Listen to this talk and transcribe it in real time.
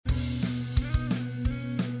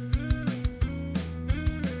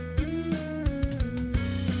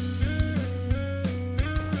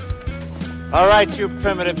All right, you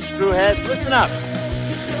primitive screwheads, listen up.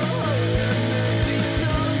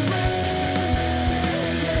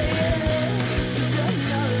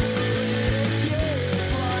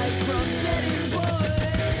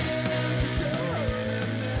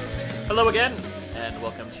 Hello again, and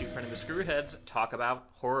welcome to Primitive Screwheads Talk About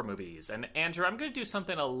Horror Movies. And Andrew, I'm going to do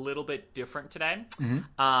something a little bit different today.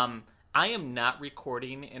 I am not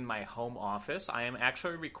recording in my home office. I am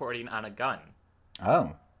actually recording on a gun.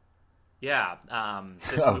 Oh. Yeah,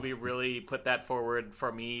 this movie really put that forward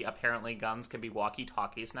for me. Apparently, guns can be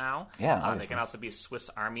walkie-talkies now. Yeah, they can also be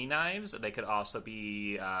Swiss Army knives. They could also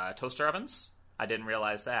be toaster ovens. I didn't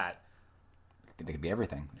realize that. They could be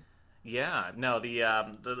everything. Yeah, no,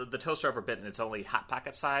 the toaster oven bit, it's only Hot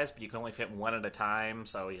Pocket size, but you can only fit one at a time,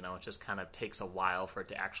 so, you know, it just kind of takes a while for it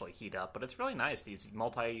to actually heat up. But it's really nice, these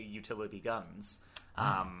multi-utility guns.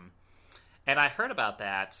 And I heard about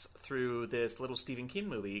that through this little Stephen King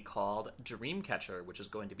movie called Dreamcatcher, which is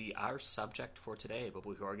going to be our subject for today. But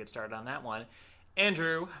before we get started on that one,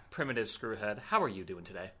 Andrew, Primitive Screwhead, how are you doing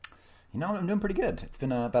today? You know, I'm doing pretty good. It's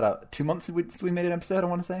been about 2 months since we made an episode, I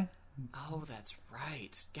want to say. Oh, that's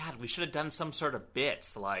right. God, we should have done some sort of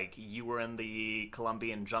bits, like you were in the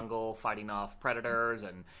Colombian jungle fighting off predators,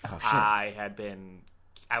 and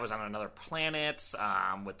I was on another planet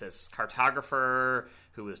with this cartographer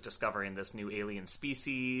who was discovering this new alien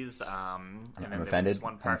species. I'm offended.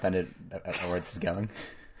 I'm offended at where this is going.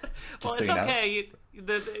 Well, it's okay.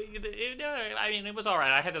 I mean, it was all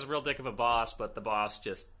right. I had this real dick of a boss, but the boss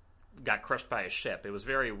just got crushed by a ship. It was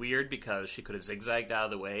very weird because she could have zigzagged out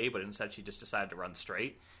of the way, but instead she just decided to run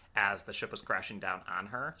straight as the ship was crashing down on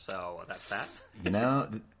her. So that's that. You know,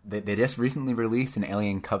 they just recently released an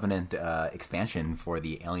Alien Covenant expansion for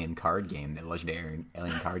the Alien card game, the legendary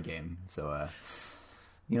Alien card game. So,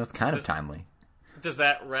 you know, it's kind of timely. Does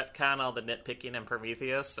that retcon all the nitpicking in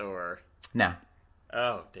Prometheus, or? No.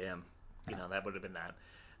 Oh, damn. You know, that would have been that.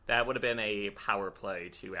 That would have been a power play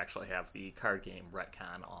to actually have the card game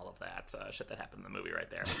retcon all of that shit that happened in the movie right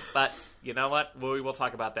there. But you know what? We will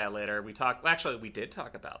talk about that later. We did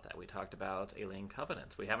talk about that. We talked about Alien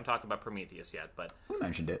Covenant. We haven't talked about Prometheus yet, but we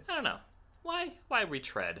mentioned it. I don't know. Why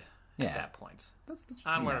retread at that point? That's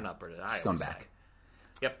onward and upward. Just going back.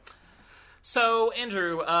 Yep. So,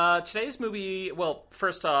 Andrew, today's movie, well,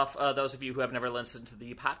 first off, those of you who have never listened to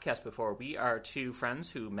the podcast before, we are two friends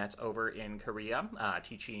who met over in Korea,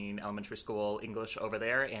 teaching elementary school English over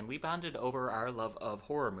there, and we bonded over our love of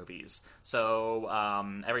horror movies. So,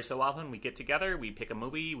 every so often we get together, we pick a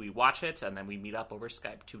movie, we watch it, and then we meet up over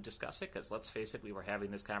Skype to discuss it, because let's face it, we were having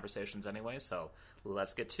these conversations anyway, so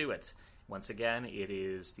let's get to it. Once again, it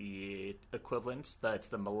is the equivalent, it's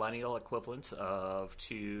the millennial equivalent of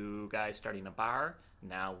two guys starting a bar.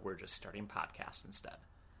 Now we're just starting podcast instead.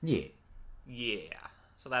 Yeah.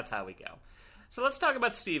 So that's how we go. So let's talk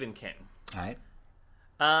about Stephen King. All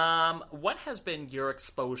right. What has been your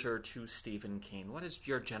exposure to Stephen King? What is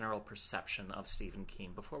your general perception of Stephen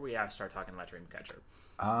King before we start talking about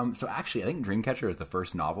Dreamcatcher? So actually, I think Dreamcatcher is the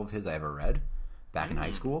first novel of his I ever read back in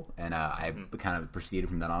high school, and I kind of proceeded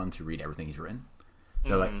from then on to read everything he's written.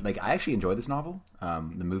 So like I actually enjoyed this novel.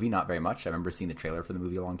 The movie, not very much. I remember seeing the trailer for the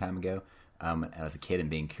movie a long time ago as a kid and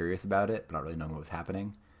being curious about it, but not really knowing what was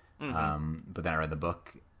happening. But then I read the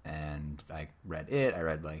book, and I read it. I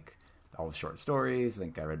read like all the short stories. I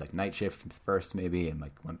think I read like Night Shift first, maybe, and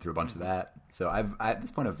like went through a bunch of that. So at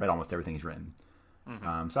this point I've read almost everything he's written.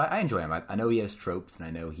 So I enjoy him. I know he has tropes, and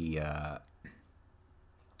I know he,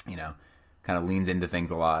 kind of leans into things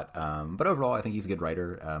a lot. But overall, I think he's a good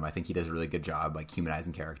writer. I think he does a really good job, like,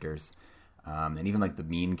 humanizing characters. And even, like, the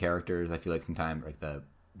mean characters, I feel like sometimes, like, the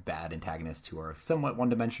bad antagonists who are somewhat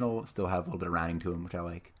one-dimensional still have a little bit of rounding to them, which I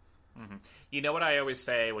like. You know what I always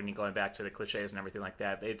say when you're going back to the cliches and everything like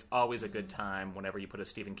that? It's always a good time whenever you put a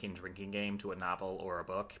Stephen King drinking game to a novel or a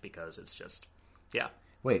book, because it's just, yeah.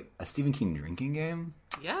 Wait, a Stephen King drinking game?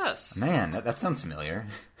 Yes. Man, that sounds familiar.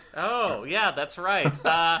 Oh, yeah, that's right.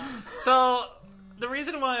 So the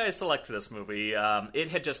reason why I selected this movie, it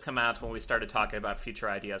had just come out when we started talking about future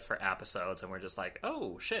ideas for episodes, and we're just like,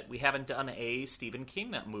 oh, shit, we haven't done a Stephen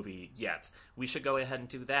King movie yet. We should go ahead and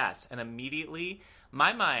do that. And immediately,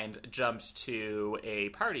 my mind jumped to a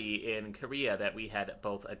party in Korea that we had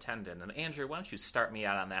both attended. And Andrew, why don't you start me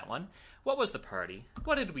out on that one? What was the party?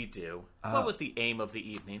 What did we do? What was the aim of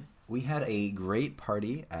the evening? We had a great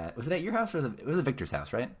party was it at your house, or it was at Victor's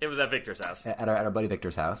house, right? It was at Victor's house. At our buddy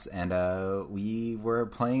Victor's house, and we were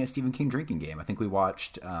playing a Stephen King drinking game. I think we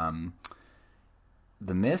watched The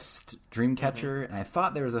Mist, Dreamcatcher, and I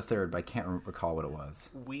thought there was a third, but I can't recall what it was.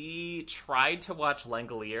 We tried to watch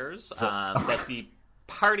Langoliers, that the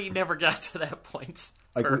party never got to that point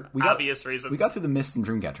Like, for we got, obvious reasons. We got through the Mist and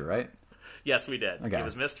Dreamcatcher, right? Yes, we did. Okay. It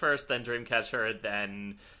was Mist first, then Dreamcatcher,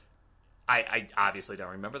 then I obviously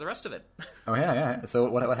don't remember the rest of it. Oh yeah. So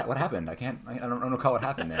what happened? I don't recall what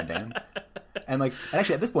happened there, Dan. And like,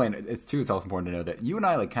 actually, at this point, it's also important to know that you and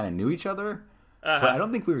I like kind of knew each other, but I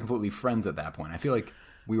don't think we were completely friends at that point. I feel like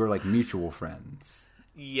we were like mutual friends.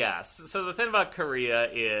 Yes. So the thing about Korea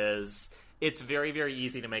is it's very, very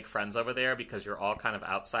easy to make friends over there because you're all kind of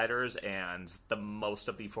outsiders, and the most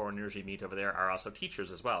of the foreigners you meet over there are also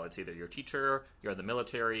teachers as well. It's either your teacher, you're in the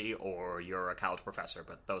military, or you're a college professor,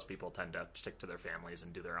 but those people tend to stick to their families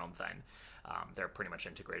and do their own thing. They're pretty much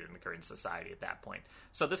integrated in Korean society at that point.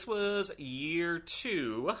 So this was year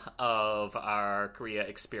 2 of our Korea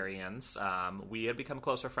experience. We had become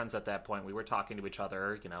closer friends at that point. We were talking to each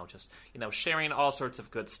other, sharing all sorts of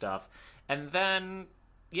good stuff. And then,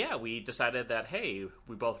 yeah, we decided that, hey,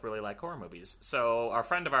 we both really like horror movies. So our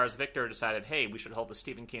friend of ours, Victor, decided, hey, we should hold a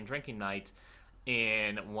Stephen King drinking night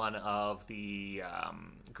in one of the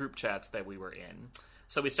group chats that we were in.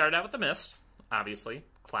 So we started out with The Mist, obviously,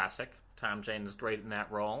 classic. Tom Jane is great in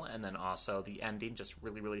that role, and then also the ending just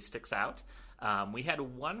really, really sticks out. We had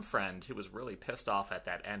one friend who was really pissed off at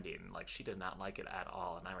that ending. Like, she did not like it at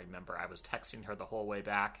all, and I remember I was texting her the whole way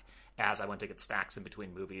back as I went to get snacks in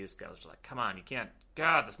between movies. I was like, come on, you can't...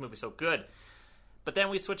 God, this movie's so good. But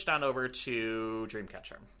then we switched on over to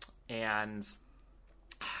Dreamcatcher, and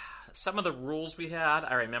some of the rules we had,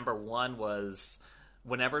 I remember one was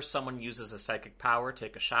whenever someone uses a psychic power,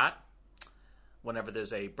 take a shot. Whenever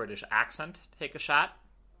there's a British accent, take a shot.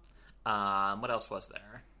 What else was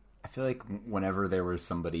there? I feel like whenever there was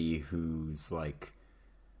somebody who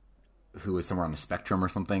was somewhere on the spectrum or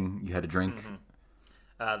something, you had to drink.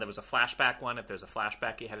 Mm-hmm. There was a flashback one. If there's a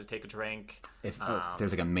flashback, you had to take a drink. If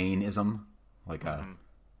there's like a main-ism, like a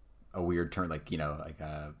weird term, like,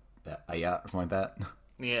 or something like that.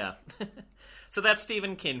 Yeah. So that's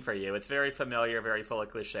Stephen King for you. It's very familiar, very full of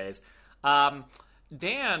cliches.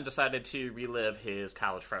 Dan decided to relive his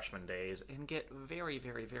college freshman days and get very,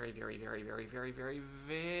 very, very, very, very, very, very, very,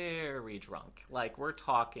 very drunk. Like, we're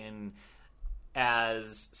talking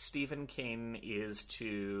as Stephen King is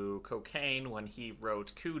to cocaine when he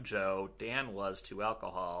wrote Cujo, Dan was to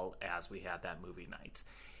alcohol as we had that movie night.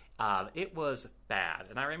 It was bad.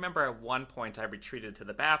 And I remember at one point I retreated to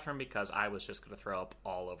the bathroom because I was just going to throw up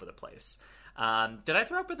all over the place. Did I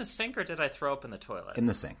throw up in the sink or did I throw up in the toilet? In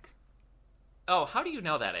the sink. Oh, how do you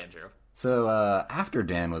know that, Andrew? So after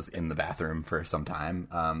Dan was in the bathroom for some time,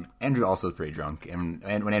 Andrew also was pretty drunk. And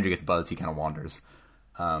when Andrew gets buzzed, he kind of wanders.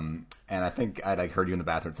 And I think I'd heard you in the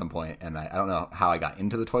bathroom at some point, and I don't know how I got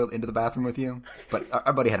into the bathroom with you, but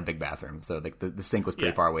our buddy had a big bathroom, so like the sink was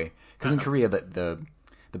pretty far away. Because in Korea, the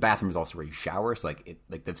bathroom is also where you shower, so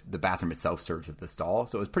the bathroom itself serves as the stall,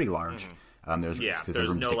 so it was pretty large.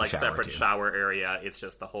 There's no like separate shower area. It's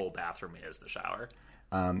just the whole bathroom is the shower.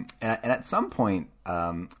 And at some point,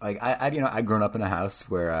 I'd grown up in a house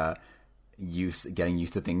where getting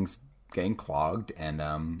used to things getting clogged,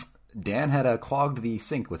 and Dan had clogged the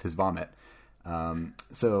sink with his vomit.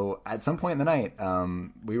 So at some point in the night,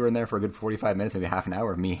 we were in there for a good 45 minutes, maybe half an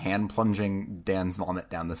hour of me hand plunging Dan's vomit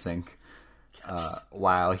down the sink,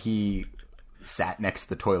 while he sat next to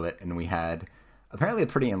the toilet, and we had apparently a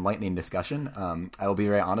pretty enlightening discussion. I will be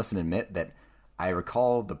very honest and admit that I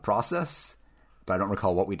recall the process, but I don't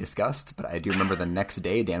recall what we discussed. But I do remember the next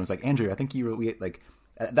day, Dan was like, "Andrew, I think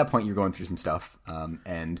at that point you were going through some stuff."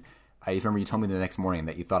 And I just remember you told me the next morning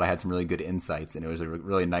that you thought I had some really good insights, and it was a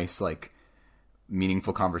really nice,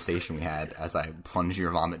 meaningful conversation we had as I plunged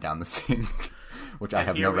your vomit down the sink, which I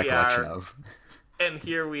have no recollection of. And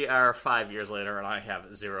here we are 5 years later, and I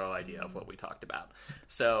have zero idea of what we talked about.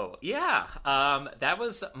 So, yeah, that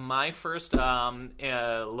was my first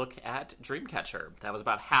look at Dreamcatcher. That was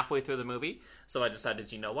about halfway through the movie, so I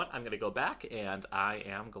decided, you know what, I'm going to go back, and I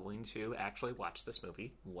am going to actually watch this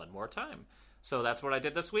movie one more time. So that's what I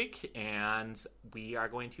did this week, and we are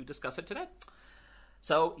going to discuss it today.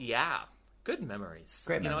 So, yeah, good memories.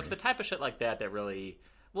 Great memories. It's the type of shit like that really...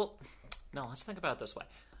 Well, no, let's think about it this way.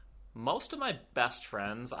 Most of my best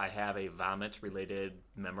friends I have a vomit-related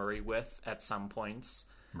memory with at some points.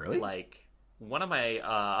 Really? Like, one of my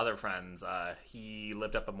other friends, he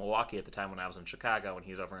lived up in Milwaukee at the time when I was in Chicago, and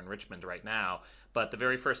he's over in Richmond right now. But the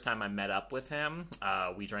very first time I met up with him,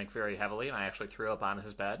 we drank very heavily, and I actually threw up on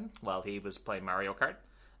his bed while he was playing Mario Kart.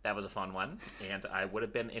 That was a fun one, and I would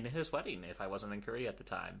have been in his wedding if I wasn't in Korea at the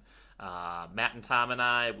time. Matt and Tom and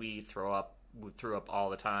I, we threw up all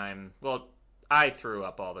the time. Well, I threw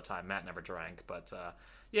up all the time. Matt never drank, but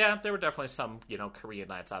yeah, there were definitely some, Korean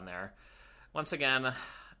nights on there. Once again,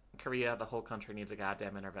 Korea, the whole country needs a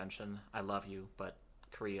goddamn intervention. I love you, but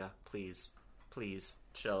Korea, please,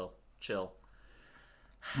 chill.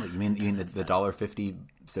 What, you mean the $1.50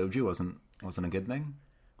 soju wasn't a good thing?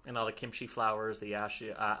 And all the kimchi flowers, the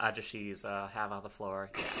ajishis have on the floor.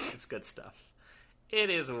 Yeah, it's good stuff. It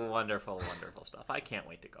is wonderful, wonderful stuff. I can't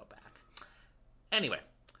wait to go back. Anyway,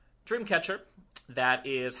 Dreamcatcher. That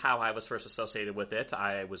is how I was first associated with it.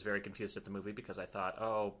 I was very confused at the movie because I thought,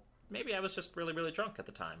 oh, maybe I was just really, really drunk at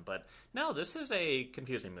the time. But no, this is a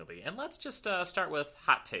confusing movie. And let's just start with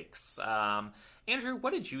hot takes. Andrew,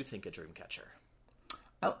 what did you think of Dreamcatcher?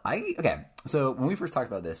 Okay, so when we first talked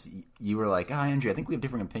about this, you were like, Andrew, I think we have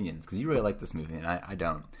different opinions, because you really like this movie, and I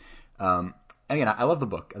don't. And again, I love the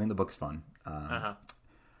book. I think the book's fun.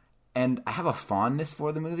 And I have a fondness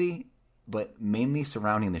for the movie, but mainly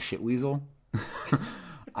surrounding the shit weasel.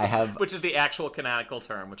 Which is the actual canonical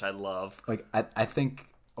term, which I love. Like, I think...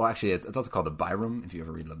 Well, actually, it's also called the Byram, if you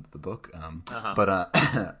ever read the book. But,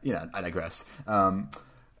 I digress.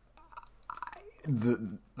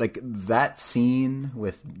 That scene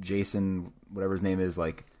with Jason, whatever his name is,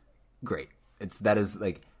 like, great. That is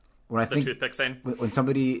like when I think the toothpick scene. When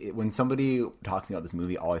somebody talks about this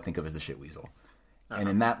movie, all I think of is the shit weasel, and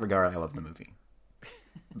in that regard, I love the movie.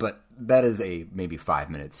 But that is a maybe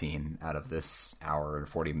 5-minute scene out of this hour and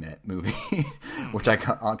 40-minute movie, which I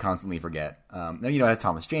constantly forget. It has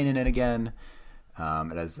Thomas Jane in it again.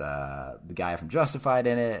 It has the guy from Justified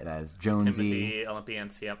in it. It has Jonesy. Timothy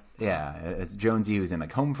Olympians, yep. Yeah, it's Jonesy who's in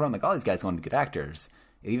like Homefront. Like all these guys going to good actors.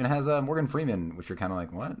 It even has Morgan Freeman, which you're kind of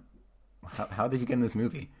like, what? How did you get in this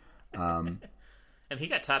movie? And he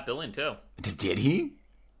got top billing too. Did he?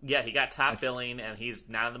 Yeah, he got top billing, and he's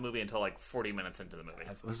not in the movie until like 40 minutes into the movie.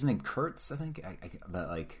 What's his name? Kurtz, I think. I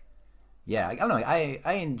don't know.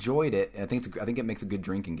 I enjoyed it, and I think it makes a good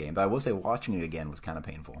drinking game. But I will say, watching it again was kind of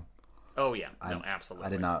painful. Oh yeah, absolutely. I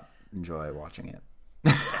did not enjoy watching it.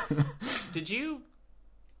 Did you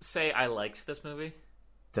say I liked this movie?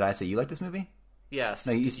 Did I say you liked this movie? Yes.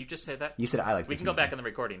 No, did you just say that? You said I liked this movie. We can go back in the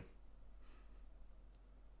recording.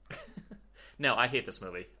 No, I hate this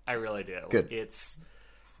movie. I really do. Good.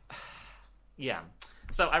 Yeah.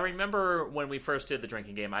 So I remember when we first did the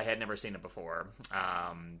drinking game, I had never seen it before,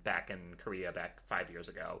 back in Korea, back 5 years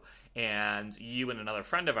ago. And you and another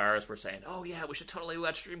friend of ours were saying, oh yeah, we should totally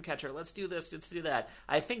watch Dreamcatcher. Let's do this, let's do that.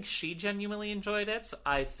 I think she genuinely enjoyed it.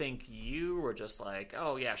 I think you were just like,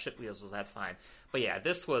 oh yeah, shit weasels, that's fine. But yeah,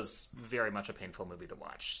 this was very much a painful movie to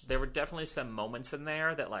watch. There were definitely some moments in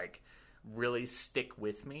there that like really stick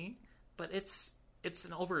with me. But it's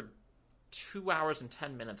an over 2 hours and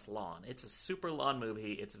 10 minutes long. It's a super long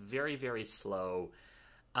movie. It's very, very slow.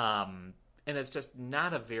 And it's just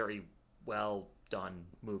not a very well done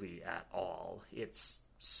movie at all. It's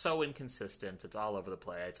so inconsistent. It's all over the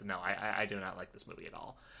place. No, I do not like this movie at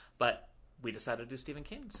all. But we decided to do Stephen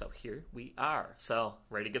King, so here we are. So,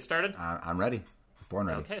 ready to get started? I'm ready. Born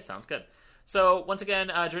ready. Okay, sounds good. So, once again,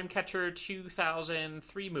 Dreamcatcher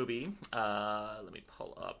 2003 movie. Let me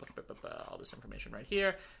pull up all this information right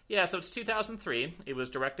here. Yeah, so it's 2003. It was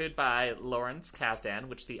directed by Lawrence Kasdan,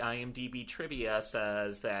 which the IMDb trivia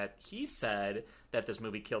says that he said that this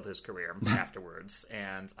movie killed his career afterwards.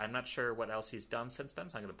 And I'm not sure what else he's done since then,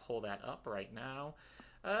 so I'm going to pull that up right now.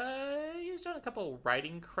 He's done a couple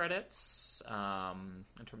writing credits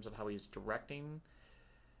in terms of how he's directing.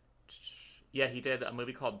 Yeah, he did a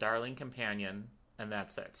movie called Darling Companion, and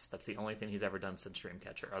that's it. That's the only thing he's ever done since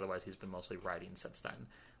Dreamcatcher. Otherwise, he's been mostly writing since then,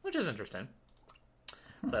 which is interesting.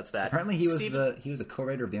 So that's that. Apparently, he was a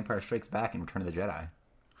co-writer of The Empire Strikes Back and Return of the Jedi.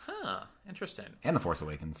 Huh, interesting. And The Force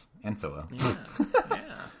Awakens, and Solo. Yeah.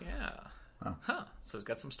 Wow. Huh, so he's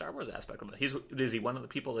got some Star Wars aspect of it. Is he one of the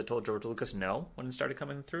people that told George Lucas no when it started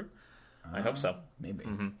coming through? I hope so. Maybe.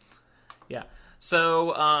 Mm-hmm. Yeah.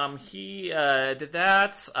 So he did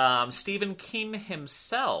that. Stephen King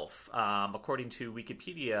himself, according to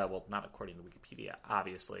Wikipedia, well, not according to Wikipedia,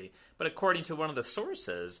 obviously, but according to one of the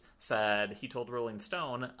sources, said he told Rolling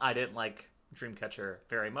Stone, I didn't like Dreamcatcher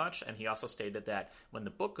very much, and he also stated that when the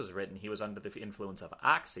book was written, he was under the influence of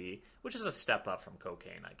Oxy, which is a step up from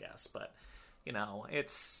cocaine, I guess, but, you know,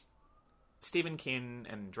 it's Stephen King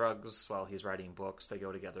and drugs while he's writing books, they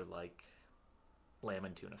go together like lamb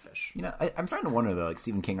and tuna fish. You know, I'm starting to wonder though, like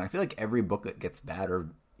Stephen King. I feel like every book that gets bad, or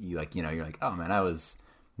you're like, oh man, I was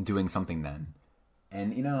doing something then.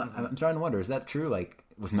 And you know, I'm trying to wonder, is that true? Like,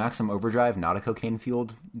 was Maximum Overdrive not a cocaine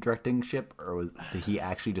fueled directing ship, or did he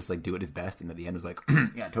actually just like do it his best, and at the end was like,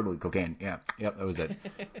 yeah, totally cocaine, yeah, yep, that was it.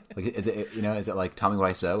 Like, is it like Tommy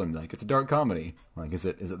Wiseau and like it's a dark comedy? Like, is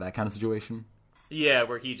it that kind of situation? Yeah,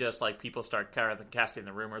 where he just like people start casting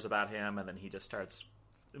the rumors about him, and then he just starts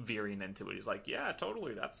veering into it. He's like, yeah,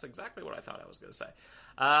 totally. That's exactly what I thought I was going to say.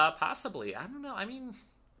 Possibly. I don't know. I mean,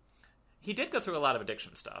 he did go through a lot of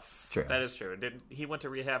addiction stuff. True. That is true. He went to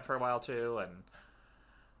rehab for a while, too, and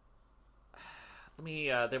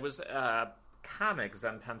there was comic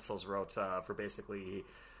Zen Pencils wrote for basically,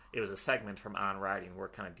 it was a segment from On Writing where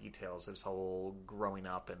it kind of details his whole growing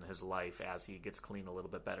up and his life as he gets clean a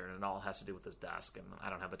little bit better, and it all has to do with his desk, and I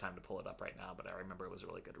don't have the time to pull it up right now, but I remember it was a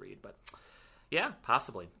really good read. But yeah,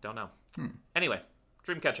 possibly. Don't know. Anyway,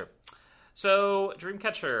 Dreamcatcher. So,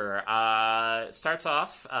 Dreamcatcher starts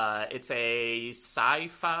off, it's a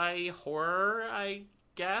sci-fi horror, I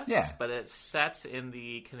guess, Yeah. but it's set in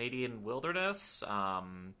the Canadian wilderness.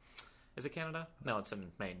 Is it Canada? No, it's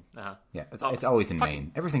in Maine. Yeah, it's always in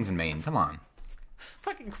Maine. Everything's in Maine. Come on.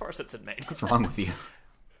 Fucking course it's in Maine. What's wrong with you?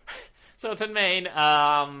 So it's in Maine,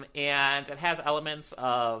 and it has elements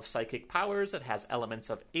of psychic powers. It has elements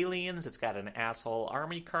of aliens. It's got an asshole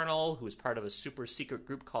army colonel who's part of a super secret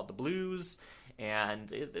group called the Blues, and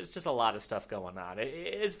there's just a lot of stuff going on.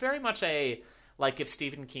 It's very much like if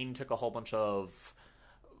Stephen King took a whole bunch of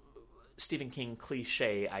Stephen King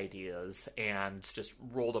cliche ideas and just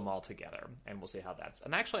rolled them all together, and we'll see how that's.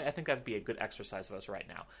 And actually, I think that'd be a good exercise of us right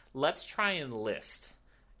now. Let's try and list,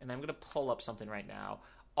 and I'm going to pull up something right now,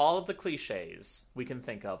 all of the cliches we can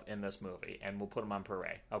think of in this movie, and we'll put them on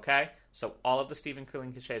parade, okay? So all of the Stephen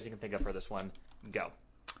King cliches you can think of for this one, go.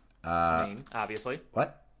 Maine, obviously.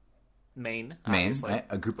 What? Maine, Maine, obviously. right?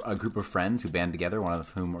 A group of friends who band together, one of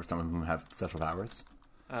whom or some of whom have special powers.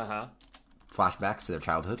 Uh-huh. Flashbacks to their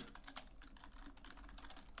childhood.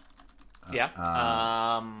 Yeah.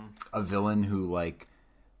 A villain who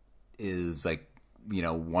is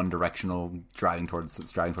one directional, driving towards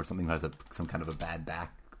something who has some kind of a bad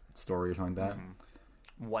back story or something like that.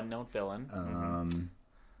 One note villain.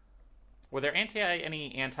 Were there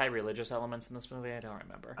any anti-religious elements in this movie? I don't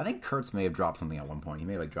remember. I think Kurtz may have dropped something at one point. He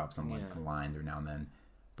may have dropped some lines every now and then,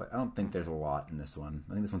 but I don't think there's a lot in this one.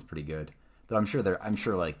 I think this one's pretty good. Though I'm sure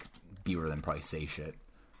Beaver then probably say shit.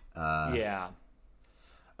 Yeah.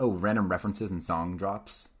 Oh, random references and song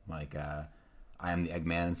drops like "I Am the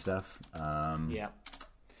Eggman" and stuff. Yeah.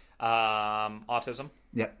 Autism.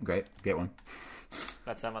 Yep, great one.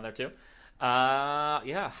 That's them on there too.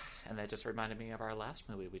 Yeah, and that just reminded me of our last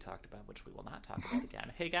movie we talked about, which we will not talk about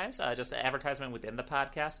again. Hey guys, just an advertisement within the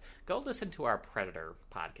podcast. Go listen to our Predator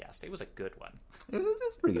podcast. It was a good one. It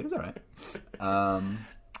was pretty good. It was all right.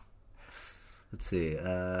 Let's see.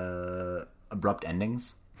 Abrupt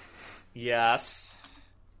endings. Yes.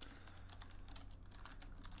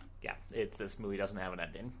 Yeah, this movie doesn't have an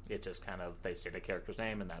ending. It just kind of, they say the character's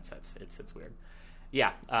name and that's it. It's weird.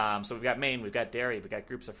 Yeah, so we've got Maine, we've got Derry, we've got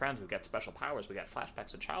groups of friends, we've got special powers, we've got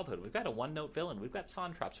flashbacks of childhood, we've got a one-note villain, we've got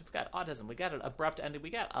sawn traps, we've got autism, we've got an abrupt ending, we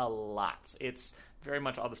got a lot. It's very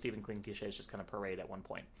much all the Stephen King cliches just kind of parade at one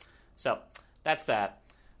point. So, that's that.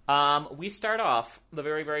 We start off the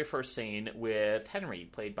very, very first scene with Henry,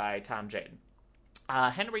 played by Tom Jane.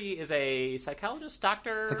 Henry is a psychologist,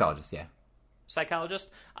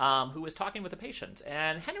 who is talking with a patient.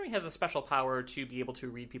 And Henry has a special power to be able to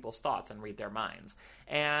read people's thoughts and read their minds.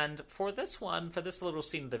 And for this little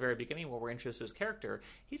scene at the very beginning where we're introduced to his character,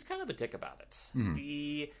 he's kind of a dick about it. Mm-hmm.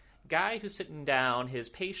 The guy who's sitting down, his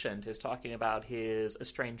patient, is talking about his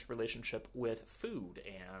estranged relationship with food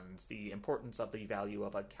and the importance of the value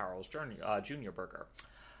of a Carl's Jr. burger.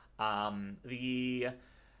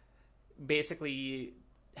 Basically,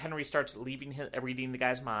 Henry starts reading the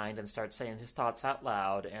guy's mind and starts saying his thoughts out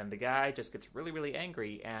loud, and the guy just gets really, really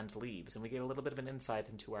angry and leaves. And we get a little bit of an insight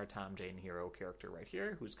into our Tom Jane hero character right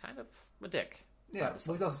here, who's kind of a dick. Yeah, well,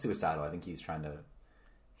 he's also suicidal. I think he's kind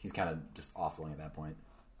of just offloading at that point.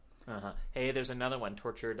 Uh-huh. Hey, there's another one,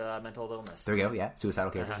 tortured mental illness. There we go, yeah.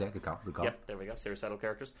 Suicidal characters, yeah, good call. Yep, there we go, suicidal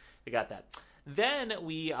characters. We got that. Then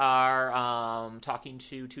we are talking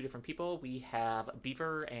to two different people. We have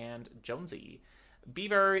Beaver and Jonesy.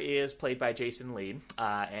 Beaver is played by Jason Lee,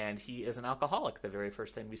 and he is an alcoholic. The very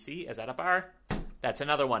first thing we see is at a bar. That's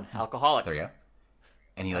another one, alcoholic. There you go.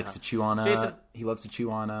 And he likes to chew on Jason. He loves to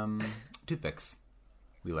chew on toothpicks.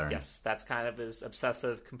 We learn. Yes, that's kind of his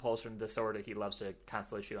obsessive compulsion disorder. He loves to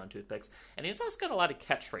constantly chew on toothpicks. And he's also got a lot of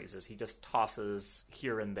catchphrases he just tosses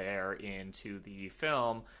here and there into the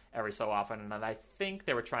film every so often. And I think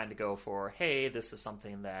they were trying to go for, hey, this is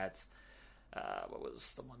something that... what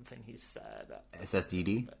was the one thing he said?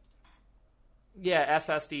 SSDD? Yeah,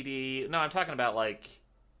 SSDD. No, I'm talking about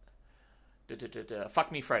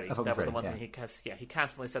fuck me Freddy. That was Freddy, the one yeah. thing he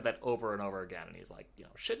constantly said that over and over again, and he's like,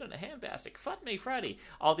 shit in a handbasket, fuck me Freddy.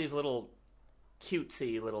 All these little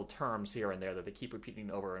cutesy little terms here and there that they keep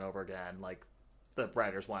repeating over and over again, like the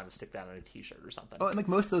writers wanted to stick that on a T-shirt or something. Oh, and like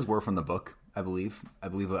most of those were from the book, I believe.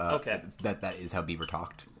 Okay. that is how Beaver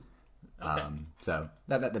talked. Okay. So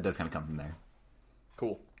that does kind of come from there.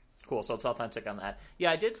 Cool. So it's authentic on that.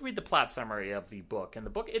 Yeah, I did read the plot summary of the book, and the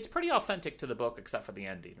book, it's pretty authentic to the book except for the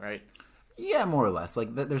ending, right? Yeah, more or less.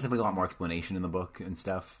 Like, there's definitely a lot more explanation in the book and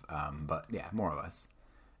stuff. But yeah, more or less.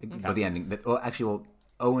 Okay. But the ending,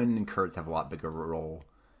 Owen and Kurtz have a lot bigger of a role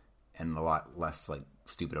and a lot less like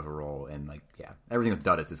stupid of a role, and like everything with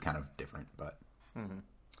Duddits is kind of different. But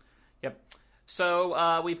Yep.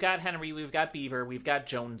 So we've got Henry, we've got Beaver, we've got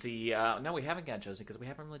Jonesy. No, we haven't got Jonesy because we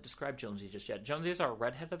haven't really described Jonesy just yet. Jonesy is our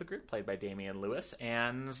redhead of the group, played by Damian Lewis,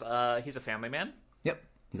 and he's a family man. Yep,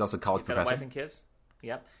 he's also a college professor. Got a wife and kids.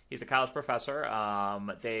 Yep, he's a college professor.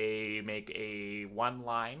 They make a one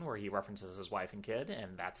line where he references his wife and kid,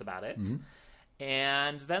 and that's about it. Mm-hmm.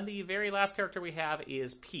 And then the very last character we have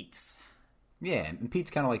is Pete. Yeah, and Pete's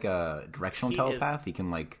kind of like a directional telepath. He can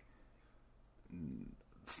like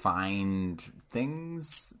find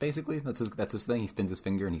things, basically. That's his thing. He spins his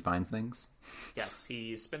finger and he finds things. Yes,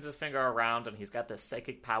 he spins his finger around and he's got this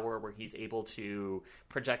psychic power where he's able to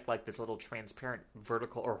project like this little transparent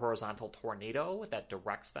vertical or horizontal tornado that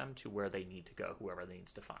directs them to where they need to go, whoever they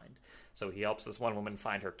needs to find. So he helps this one woman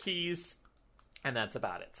find her keys, and that's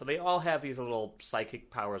about it. So they all have these little psychic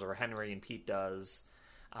powers, or Henry and Pete does,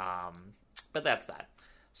 but that's that.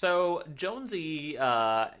 So Jonesy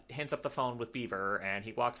hands up the phone with Beaver, and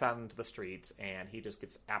he walks out into the streets, and he just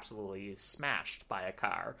gets absolutely smashed by a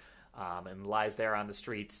car, and lies there on the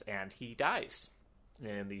streets, and he dies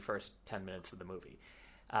in the first 10 minutes of the movie.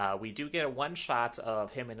 We do get a one shot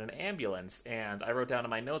of him in an ambulance, and I wrote down in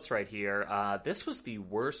my notes right here, this was the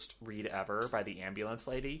worst read ever by the ambulance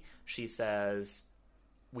lady. She says,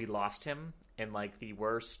 "We lost him," in like the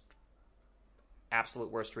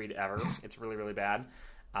absolute worst read ever. It's really, really bad.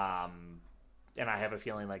 And I have a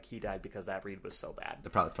feeling like he died because that read was so bad. They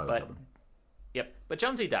probably killed him. Yep, but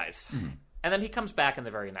Jonesy dies. Mm-hmm. And then he comes back in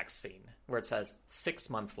the very next scene, where it says 6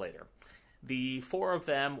 months later. The four of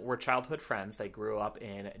them were childhood friends. They grew up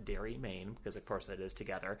in Derry, Maine, because of course it is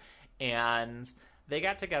together. And they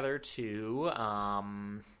got together to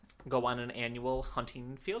go on an annual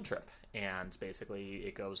hunting field trip. And basically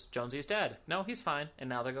it goes, Jonesy's dead. No, he's fine. And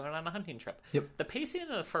now they're going on a hunting trip. Yep. The pacing in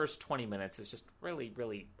the first 20 minutes is just really,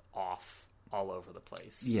 really off all over the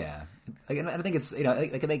place. Yeah. Like, I think it's,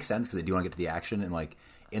 like, it makes sense because they do want to get to the action. And like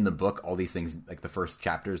in the book, all these things, like the first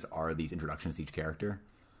chapters are these introductions to each character.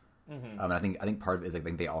 Mm-hmm. And I think part of it is like, I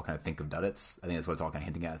think they all kind of think of Duddits. I think that's what it's all kind of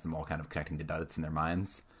hinting at, is them all kind of connecting to Duddits in their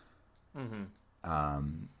minds. Mm-hmm.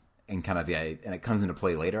 And kind of, and it comes into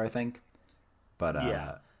play later, I think. But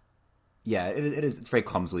yeah, it is. It's very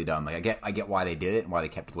clumsily done. Like I get why they did it and why they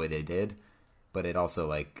kept it the way they did, but it also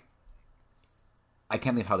like I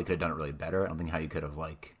can't think of how they could have done it really better. I don't think how you could have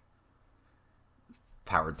like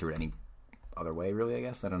powered through it any other way. Really, I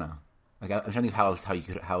guess I don't know. Like I'm trying to think of how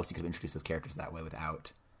else you could have introduced those characters that way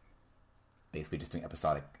without basically just doing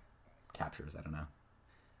episodic captures. I don't know.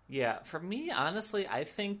 Yeah, for me, honestly, I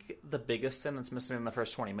think the biggest thing that's missing in the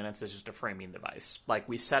first 20 minutes is just a framing device. Like,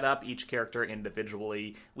 we set up each character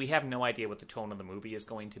individually. We have no idea what the tone of the movie is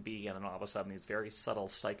going to be, and then all of a sudden these very subtle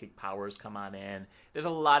psychic powers come on in. There's a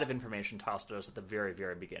lot of information tossed at us at the very,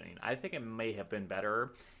 very beginning. I think it may have been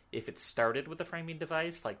better if it started with a framing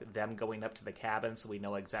device, like them going up to the cabin so we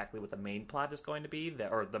know exactly what the main plot is going to be,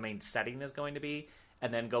 or the main setting is going to be,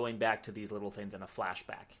 and then going back to these little things in a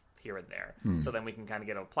flashback here and there. So then we can kind of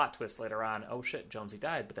get a plot twist later on. Oh shit, Jonesy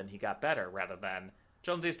died, but then he got better, rather than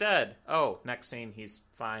Jonesy's dead. Oh, next scene, he's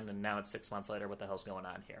fine, and now it's 6 months later. What the hell's going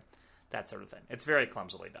on here? That sort of thing. It's very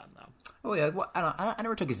clumsily done, though. Oh yeah, well, I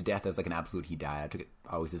never took his death as like an absolute he died. I took it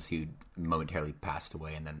always as he momentarily passed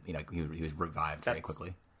away, and then he was revived very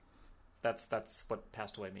quickly. That's what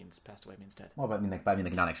passed away means. Passed away means dead. Well, but I mean,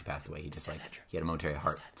 not actually passed away. He just he had a momentary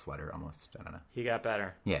heart flutter almost. I don't know. He got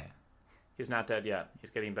better. Yeah. He's not dead yet. He's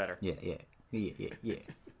getting better. Yeah.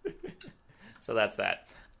 So that's that.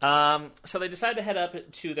 So they decide to head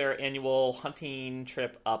up to their annual hunting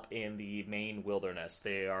trip up in the Maine wilderness.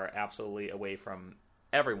 They are absolutely away from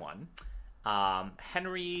everyone.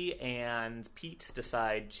 Henry and Pete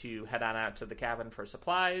decide to head on out to the cabin for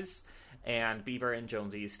supplies, and Beaver and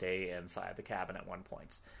Jonesy stay inside the cabin at one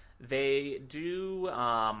point. They do...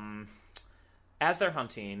 as they're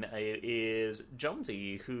hunting, it is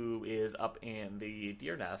Jonesy who is up in the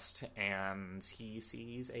deer nest, and he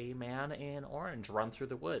sees a man in orange run through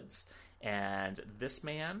the woods. And this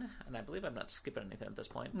man, and I believe I'm not skipping anything at this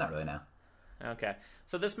point. Not really, no. Okay.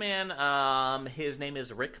 So this man, his name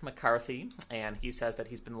is Rick McCarthy, and he says that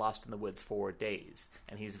he's been lost in the woods for days.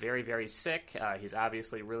 And he's very, very sick. He's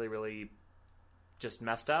obviously really, really just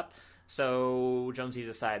messed up. So Jonesy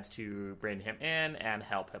decides to bring him in and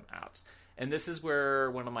help him out. And this is where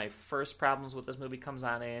one of my first problems with this movie comes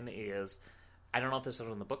on in is, I don't know if this is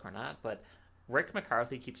in the book or not, but Rick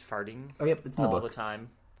McCarthy keeps farting it's in all the the time,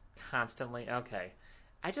 constantly. Okay.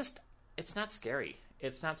 It's not scary.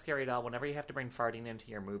 It's not scary at all. Whenever you have to bring farting into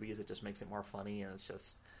your movies, it just makes it more funny, and it's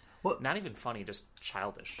just not even funny, just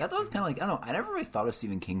childish. That's what I was kind of like, I don't know, I never really thought of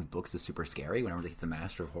Stephen King's books as super scary whenever he's the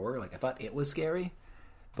master of horror. Like, I thought it was scary,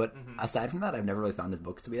 but aside from that, I've never really found his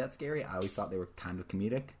books to be that scary. I always thought they were kind of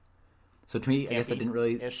comedic. So to me, I guess that didn't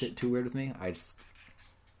really sit too weird with me. I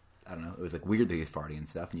don't know, it was like weird that he was farting and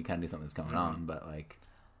stuff, and you kind of knew something was going on, but like...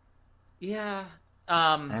 Yeah.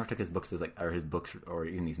 I never took his books as like, or his books, or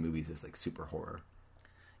even these movies as like super horror.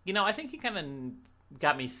 You know, I think he kind of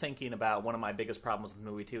got me thinking about one of my biggest problems with the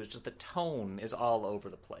movie too, is just the tone is all over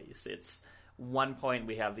the place. It's one point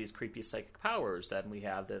we have these creepy psychic powers, then we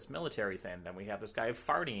have this military thing, then we have this guy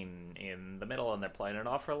farting in the middle, and they're playing it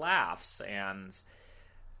off for laughs, and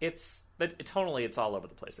tonally it's all over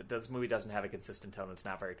the place. This movie doesn't have a consistent tone. It's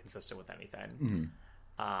not very consistent with anything.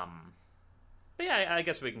 But yeah, I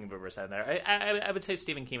guess we can give a percent there. I would say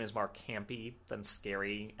Stephen King is more campy than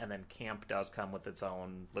scary, and then camp does come with its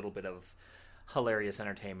own little bit of hilarious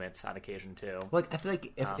entertainment on occasion too. Like, I feel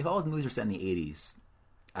like if all his movies were set in the 80s,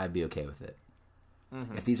 I'd be okay with it.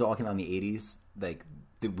 If these all came out in the 80s, like,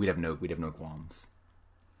 we'd have no qualms.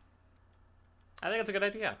 I think it's a good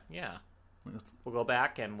idea. Yeah, we'll go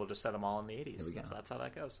back and we'll just set them all in the 80s. So that's how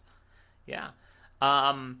that goes. Yeah.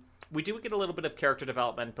 We do get a little bit of character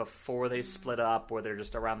development before they split up, where they're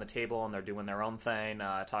just around the table and they're doing their own thing,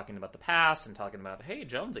 talking about the past and talking about, hey,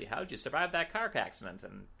 Jonesy, how did you survive that car accident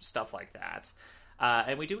and stuff like that.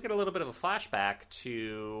 And we do get a little bit of a flashback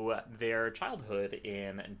to their childhood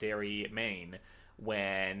in Derry, Maine,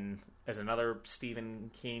 when, as another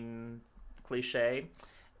Stephen King cliche,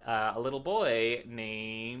 a little boy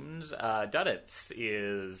named Duddits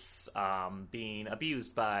is being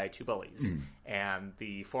abused by two bullies. And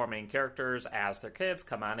the four main characters, as their kids,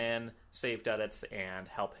 come on in, save Duddits, and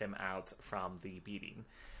help him out from the beating.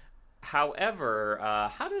 However,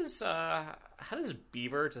 how does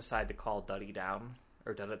Beaver decide to call Duddy down,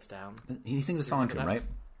 or Duddits down? He sings a song to him, right?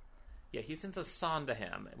 Yeah, he sends a song to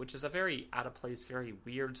him, which is a very out-of-place, very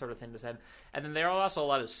weird sort of thing to say. And then there are also a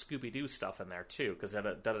lot of Scooby-Doo stuff in there, too, because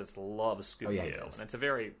Duddits loves Scooby-Doo. And it's a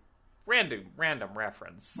very random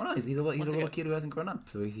reference. Well, he's a little kid who hasn't grown up,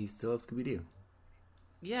 so he still loves Scooby-Doo.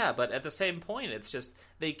 Yeah, but at the same point, it's just,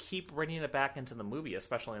 they keep bringing it back into the movie,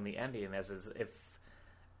 especially in the ending, as if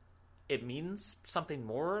it means something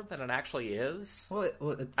more than it actually is. Well,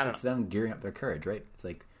 it's them gearing up their courage, right? It's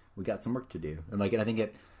like, we got some work to do. And I think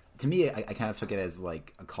it... To me, I kind of took it as,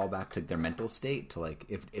 like, a callback to their mental state, to, like,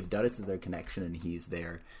 if Duddits is their connection and he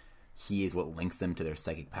is what links them to their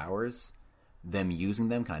psychic powers, them using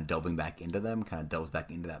them, kind of delving back into them, kind of delves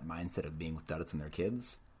back into that mindset of being with Duddits and their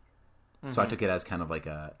kids. So I took it as kind of like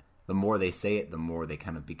the more they say it, the more they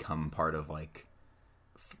kind of become part of, like,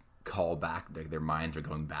 call back, their minds are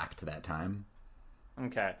going back to that time.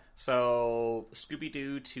 Okay, so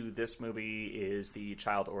Scooby-Doo to this movie is the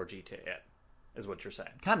child orgy to it. Is what you're saying?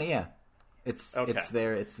 Kind of, yeah. It's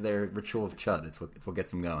their ritual of chud. It's what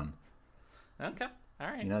gets them going. Okay, all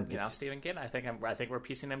right. You know, Stephen King. I think we're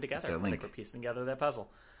piecing them together. I think we're piecing together that puzzle.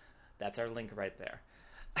 That's our link right there.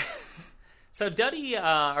 So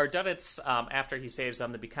Duddits, after he saves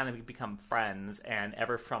them, they kind of become friends, and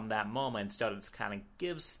ever from that moment, Duddits kind of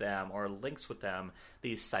gives them or links with them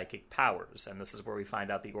these psychic powers, and this is where we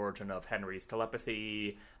find out the origin of Henry's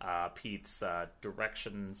telepathy, Pete's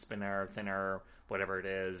direction spinner, thinner, whatever it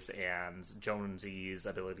is, and Jonesy's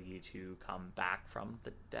ability to come back from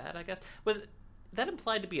the dead, I guess. Was that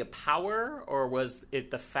implied to be a power, or was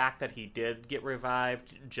it the fact that he did get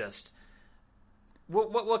revived just...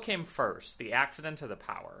 What came first, the accident or the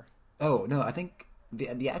power? Oh no, I think the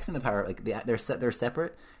accident and the power, like they're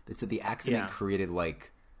separate. It's that the accident created like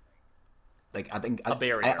I think a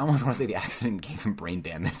barrier. I almost want to say the accident gave him brain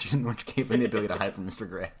damage, which gave him the ability to hide from Mr.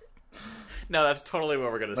 Gray. No, that's totally what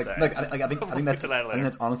we're gonna say. I think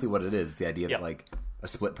that's honestly what it is. The idea that like a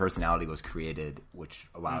split personality was created, which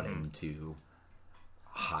allowed him to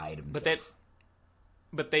hide himself.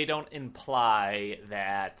 But they don't imply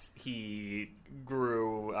that he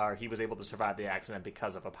grew or he was able to survive the accident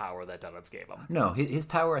because of a power that Duddits gave him. No, his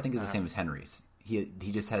power I think is the same as Henry's. He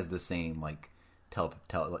just has the same like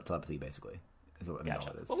telepathy basically. Is what I think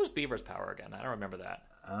all it is. What was Beaver's power again? I don't remember that.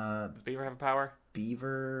 Does Beaver have a power?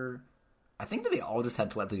 Beaver, I think that they all just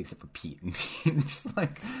had telepathy except for Pete, and Pete just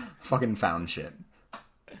like fucking found shit.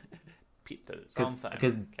 Pete did his own thing.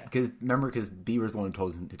 Because remember, because Beaver's the one who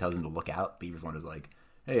tells him to look out. Beaver's the one who's like,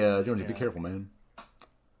 hey, Jonesy, be careful, man.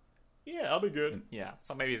 Yeah, I'll be good. Yeah,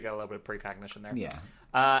 so maybe he's got a little bit of precognition there.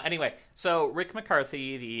 Yeah. Anyway, so Rick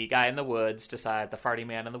McCarthy, the guy in the woods, the farty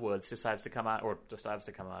man in the woods, decides to come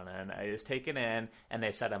on and is taken in, and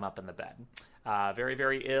they set him up in the bed. Very,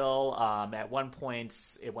 very ill. At one point,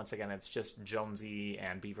 it's just Jonesy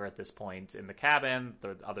and Beaver at this point in the cabin.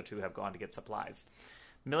 The other two have gone to get supplies.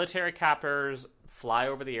 Military copters fly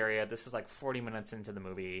over the area. This is like 40 minutes into the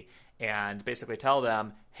movie, and basically tell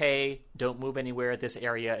them, hey, don't move anywhere. This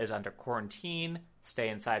area is under quarantine. Stay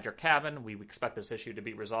inside your cabin. We expect this issue to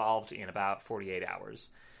be resolved in about 48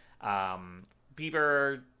 hours.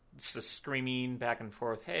 Beaver is screaming back and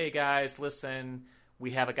forth, hey, guys, listen,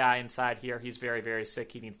 we have a guy inside here. He's very, very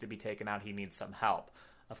sick. He needs to be taken out. He needs some help.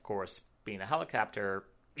 Of course, being a helicopter,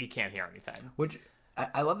 you can't hear anything. Which...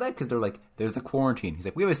 I love that because they're like, there's the quarantine. He's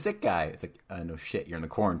like, we have a sick guy. It's like, no shit, you're in the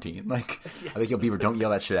quarantine. Like, yes. I think, yo, Beaver, don't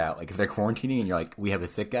yell that shit out. Like, if they're quarantining and you're like, we have a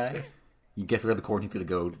sick guy, you guess where the quarantine's going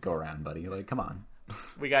to go around, buddy. You're like, come on.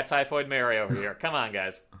 We got Typhoid Mary over here. Come on,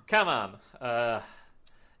 guys. Come on.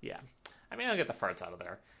 Yeah. I mean, I'll get the farts out of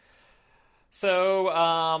there.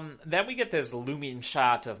 So, then we get this looming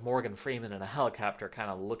shot of Morgan Freeman in a helicopter kind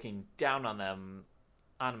of looking down on them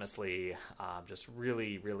anonymously, just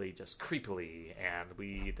really, really just creepily, and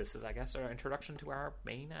this is, I guess, our introduction to our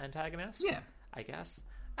main antagonist. Yeah, I guess.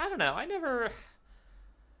 I don't know.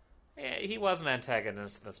 He was an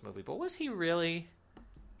antagonist in this movie, but was he really?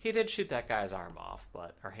 He did shoot that guy's arm off,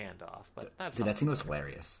 or hand off, but that's. Dude, that scene was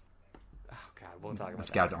hilarious. Oh God, we'll talk about that.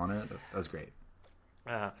 Scouts on it. That was great.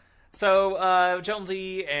 So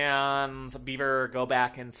Jonesy and Beaver go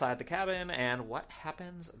back inside the cabin, and what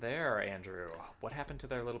happens there, Andrew? What happened to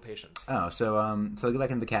their little patient? Oh, so they go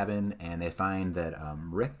back into the cabin, and they find that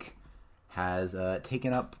Rick has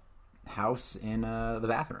taken up house in the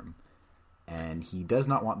bathroom, and he does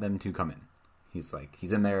not want them to come in.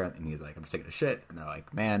 He's in there, and he's like, I'm just taking a shit, and they're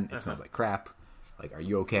like, man, it smells like crap. Like, are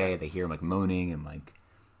you okay? They hear him like moaning and like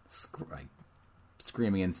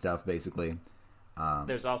screaming and stuff, basically.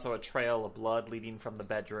 There's also a trail of blood leading from the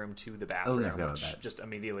bedroom to the bathroom, which just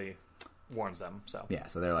immediately warns them. So yeah,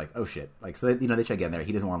 so they're like, "Oh shit!" Like, so they try to get in there.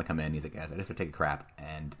 He doesn't want to come in. He's like, "Guys, I just have to take a crap."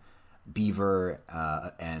 And Beaver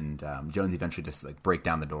and Jones eventually just like break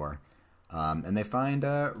down the door, and they find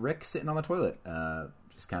Rick sitting on the toilet,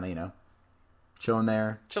 just kind of chilling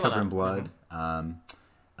there, covered in blood,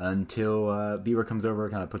 until Beaver comes over,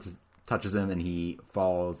 kind of touches him, and he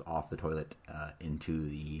falls off the toilet into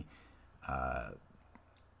the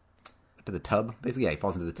tub, basically. Yeah, he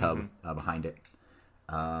falls into the tub behind it.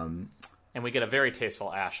 And we get a very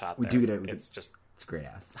tasteful ass shot there. We do get it. It's great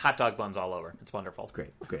ass. Hot dog buns all over. It's wonderful. It's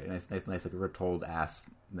great. Nice, like a ripped old ass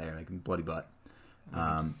there, like bloody butt.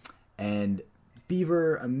 And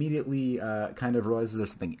Beaver immediately kind of realizes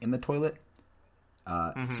there's something in the toilet.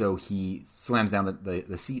 So he slams down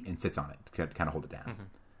the seat and sits on it to kind of hold it down.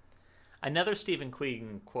 Another Stephen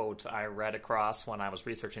King quote I read across when I was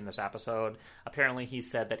researching this episode, apparently he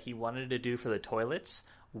said that he wanted to do for the toilets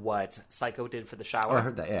what Psycho did for the shower. Oh, I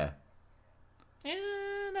heard that, yeah.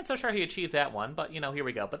 Not so sure he achieved that one, but, here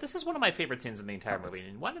we go. But this is one of my favorite scenes in the entire movie,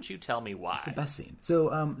 and why don't you tell me why? It's the best scene.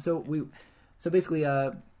 So basically,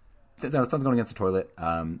 something's going against the toilet.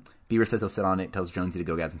 Beaver says he'll sit on it, tells Jonesy to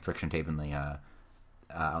go get some friction tape in the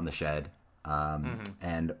on the shed.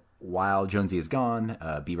 And while Jonesy is gone,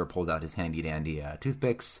 Beaver pulls out his handy-dandy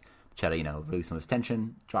toothpicks, try to, release some of his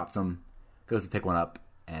tension, drops them, goes to pick one up,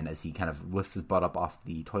 and as he kind of lifts his butt up off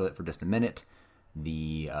the toilet for just a minute,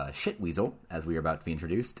 the shit weasel, as we are about to be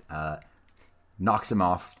introduced, knocks him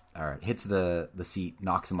off, or hits the seat,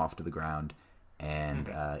 knocks him off to the ground,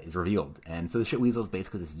 and is revealed. And so the shit weasel is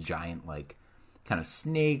basically this giant, like, kind of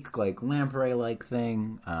snake, like, lamprey-like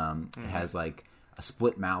thing. It has, like, a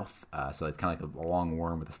split mouth, so it's kind of like a long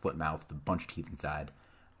worm with a split mouth with a bunch of teeth inside,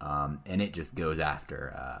 and it just goes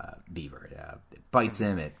after Beaver. It bites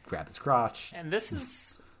him, it grabs his crotch. And this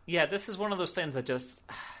is one of those things that just...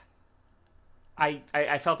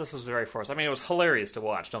 I felt this was very forced. I mean, it was hilarious to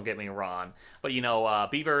watch, don't get me wrong, but,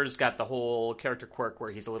 Beaver's got the whole character quirk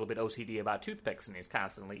where he's a little bit OCD about toothpicks, and he's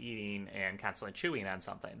constantly eating and constantly chewing on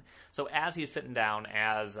something. So as he's sitting down,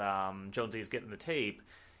 as Jonesy's getting the tape,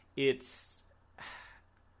 it's...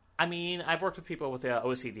 I mean, I've worked with people with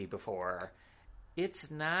OCD before.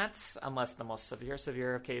 It's not, unless the most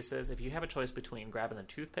severe of cases, if you have a choice between grabbing the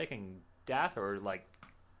toothpick and death, or, like,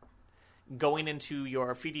 feeding into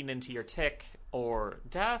your tick or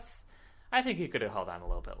death, I think he could have held on a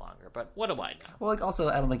little bit longer. But what do I know? Well, like, also,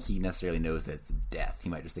 I don't think he necessarily knows that it's death. He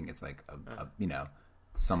might just think it's, like,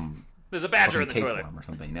 some There's a badger in fucking the toilet. tapeworm or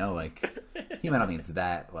something. You know, like you might not think it's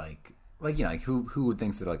that like you know, like who would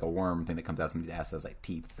think that like a worm thing that comes out somebody's ass has like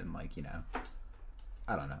teeth and like, you know,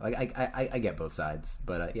 I don't know. Like I get both sides,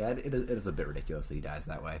 but yeah, it is a bit ridiculous that he dies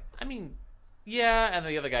that way. I mean, yeah, and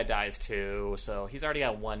the other guy dies too, so he's already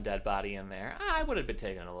got one dead body in there. I would have been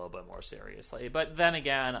taken a little bit more seriously. But then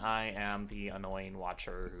again, I am the annoying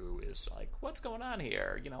watcher who is like, what's going on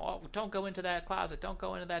here? You know, oh, don't go into that closet, don't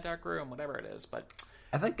go into that dark room, whatever it is. But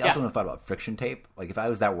I think I also would have thought about friction tape. Like, if I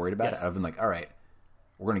was that worried about it, I would have been like, all right,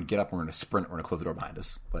 we're going to get up, we're going to sprint, we're going to close the door behind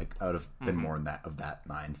us. Like, I would have been more in that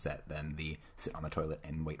mindset than the sit on the toilet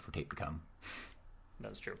and wait for tape to come.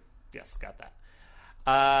 That's true. Yes, got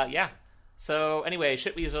that. Yeah. So anyway,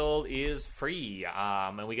 Shitweasel is free,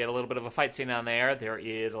 and we get a little bit of a fight scene on there. There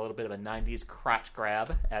is a little bit of a 90s crotch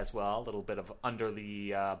grab as well, a little bit of under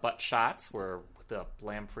the butt shots where the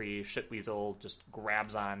lamb-free Shitweasel just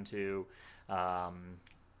grabs onto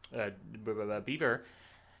Beaver.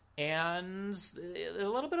 And a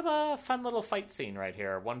little bit of a fun little fight scene right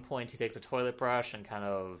here. At one point, he takes a toilet brush and kind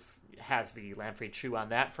of has the lamprey chew on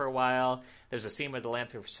that for a while. There's a scene where the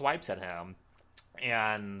lamprey swipes at him.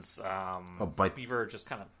 And Beaver just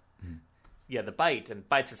kind of, the bite, and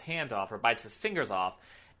bites his hand off or bites his fingers off.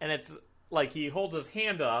 And it's like he holds his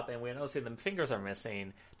hand up, and we notice the fingers are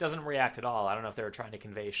missing. Doesn't react at all. I don't know if they were trying to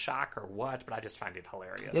convey shock or what, but I just find it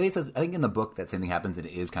hilarious. Yeah, he says, I think in the book that same thing happens, and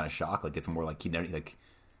it is kind of shock. Like, it's more like, like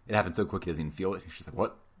it happens so quick he doesn't even feel it. He's just like,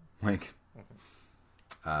 what? Like,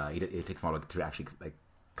 it takes a while to actually like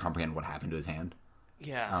comprehend what happened to his hand.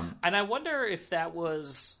 Yeah, and I wonder if that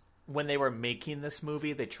was when they were making this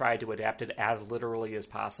movie, they tried to adapt it as literally as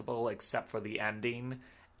possible, except for the ending,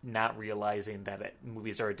 not realizing that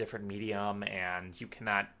movies are a different medium and you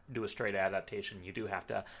cannot do a straight adaptation. You do have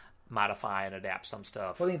to modify and adapt some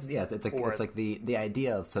stuff. Well, it's like the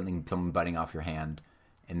idea of someone biting off your hand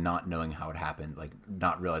and not knowing how it happened, like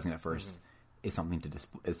not realizing at first, is something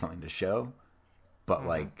to show, but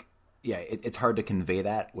like. Yeah, it's hard to convey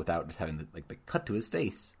that without just having the cut to his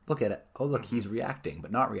face. Look at it. Oh, look, he's reacting,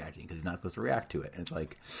 but not reacting because he's not supposed to react to it. And it's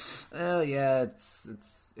like, oh yeah,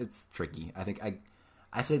 it's tricky. I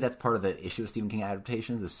feel like that's part of the issue of Stephen King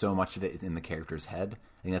adaptations. Is so much of it is in the character's head.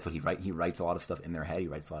 I think that's what he writes. He writes a lot of stuff in their head. He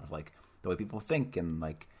writes a lot of like the way people think, and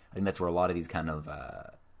like I think that's where a lot of these kind of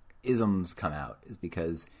isms come out. Is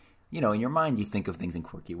because in your mind you think of things in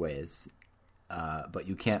quirky ways, but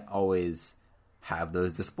you can't always have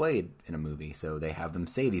those displayed in a movie, so they have them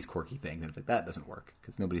say these quirky things, and it's like that doesn't work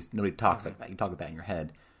because nobody talks like that. You talk with that in your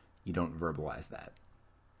head, you don't verbalize that,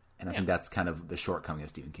 and I think that's kind of the shortcoming of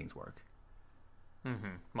Stephen King's work.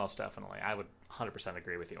 Most definitely, I would 100%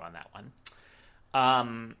 agree with you on that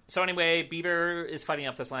one. So anyway, Beaver is fighting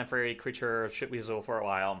off this lamprey creature, Shitweasel, for a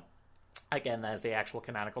while. Again, that is the actual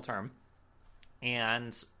canonical term,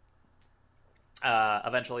 and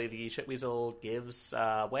eventually the Shitweasel gives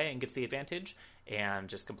way and gets the advantage and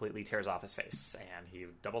just completely tears off his face. And he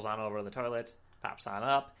doubles on over to the toilet, pops on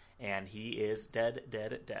up, and he is dead.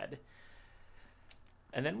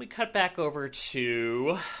 And then we cut back over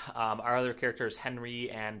to our other characters, Henry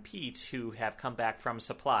and Pete, who have come back from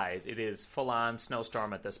supplies. It is full-on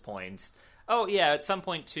snowstorm at this point. Oh, yeah, at some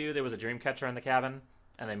point, too, there was a dream catcher in the cabin,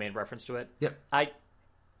 and they made reference to it. Yep. I'm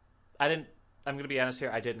going to be honest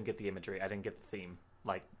here, I didn't get the imagery. I didn't get the theme.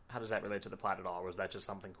 Like, how does that relate to the plot at all? Or was that just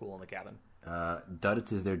something cool in the cabin?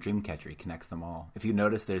 Duddits is their dream catcher. He connects them all. If you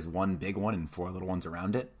notice, there's one big one and 4 little ones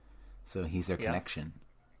around it. So he's their connection.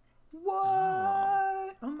 What?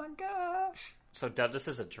 Oh my gosh. So Duddits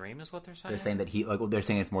is a dream is what they're saying? They're saying that they're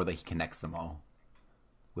saying it's more that he connects them all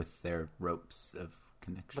with their ropes of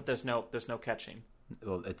connection. But there's no catching.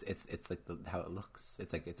 Well, it's like how it looks.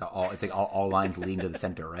 It's like all lines leading to the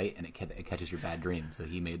center, right? And it catches your bad dreams. So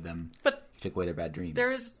he made them. But he took away their bad dreams.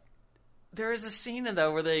 There is a scene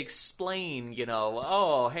though where they explain,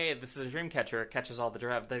 oh hey, this is a dream catcher. It catches all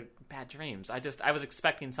the bad dreams. I was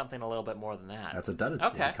expecting something a little bit more than that. That's what does it.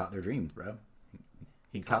 Okay. He caught their dreams, bro.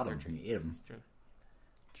 He caught their dreams. He ate them.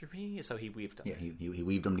 So he weaved them. Yeah, he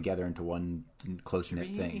weaved them together into one close knit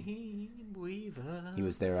thing. Weaver, he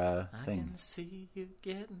was their thing. I can see you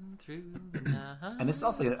getting through the night. And this is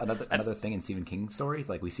also another thing in Stephen King stories.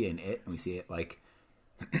 Like we see it in It, and we see it like,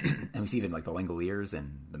 and we see even like the Langoliers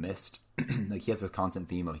and The Mist. Like he has this constant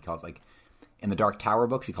theme of he calls like in the Dark Tower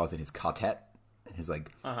books he calls it his quartet, his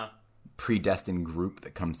like predestined group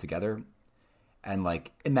that comes together, and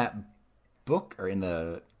like in that book or in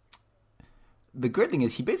the great thing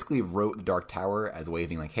is he basically wrote the Dark Tower as a way of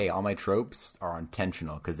being like, hey, all my tropes are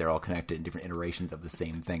intentional because they're all connected in different iterations of the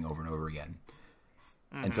same thing over and over again.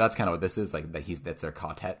 And so that's kind of what this is, like that's their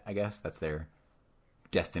quartet, I guess. That's their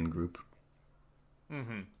destined group.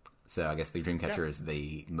 So I guess the Dreamcatcher is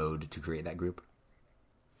the mode to create that group.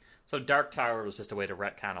 So Dark Tower was just a way to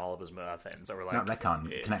retcon all of his things. Or like, not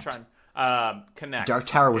retcon, connect. Connect. Dark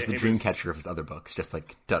Tower was the Dreamcatcher of his other books, just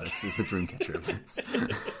like Duddits is the Dreamcatcher of his.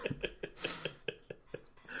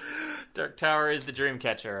 Dark Tower is the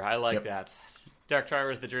Dreamcatcher. I like that. Dark Tower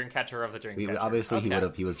is the Dreamcatcher of the Dreamcatcher. Obviously, he would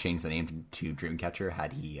have changed the name to Dreamcatcher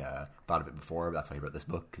had he thought of it before. But that's why he wrote this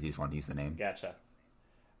book, because he just wanted to use the name. Gotcha.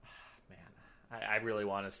 Man, I really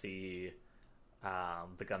want to see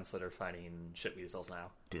the Gunslinger fighting shit weasels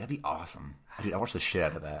now. Dude, that'd be awesome. Dude, I watched the shit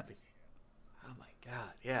out of that. Oh my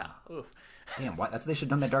god, yeah. Oof. Damn, that's what they should have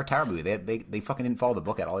done that Dark Tower movie. They fucking didn't follow the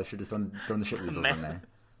book at all. They should have just thrown the shit weasels in there.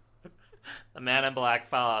 The man in black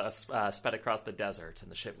sped across the desert,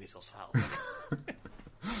 and the shit weasels followed.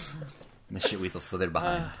 And the shit weasel slithered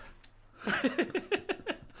behind.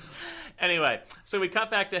 Anyway, so we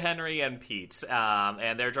cut back to Henry and Pete,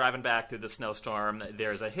 and they're driving back through the snowstorm.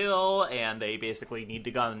 There's a hill, and they basically need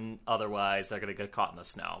to gun, otherwise they're going to get caught in the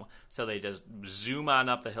snow. So they just zoom on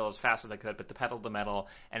up the hill as fast as they could, but the pedal to the metal,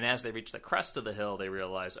 and as they reach the crest of the hill, they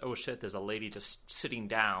realize, oh shit, there's a lady just sitting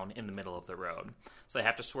down in the middle of the road. So they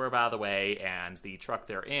have to swerve out of the way, and the truck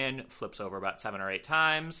they're in flips over about 7 or 8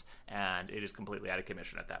 times, and it is completely out of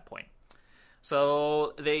commission at that point.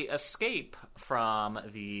 So they escape from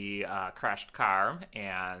the crashed car,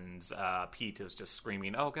 and Pete is just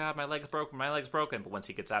screaming, oh god, my leg's broken, my leg's broken. But once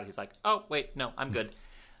he gets out, he's like, oh, wait, no, I'm good.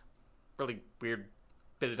 Really weird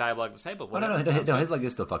bit of dialogue to say, but whatever. No, his leg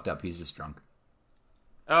is still fucked up. He's just drunk.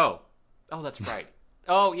 Oh, that's right.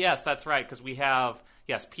 Oh, yes, that's right, because we have,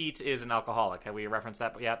 yes, Pete is an alcoholic. Have we referenced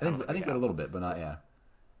that yet? I think we had a little bit, but not, yeah.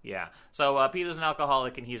 Yeah. So Pete is an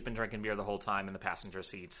alcoholic, and he's been drinking beer the whole time in the passenger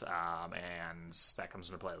seats, and that comes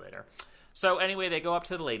into play later. So anyway, they go up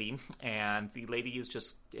to the lady, and the lady is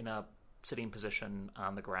just in a sitting position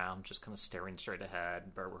on the ground, just kind of staring straight ahead.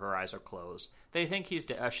 Her eyes are closed. They think she's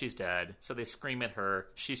dead, so they scream at her.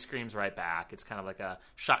 She screams right back. It's kind of like a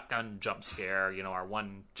shotgun jump scare, our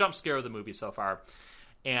one jump scare of the movie so far.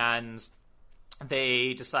 And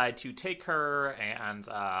they decide to take her and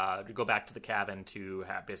go back to the cabin to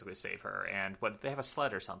basically save her. And they have a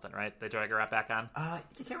sled or something, right? They drag her right back on? I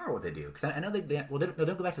can't remember what they do. Because I know they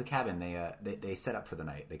don't go back to the cabin. They set up for the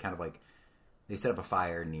night. They kind of they set up a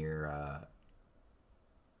fire near...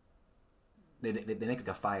 They make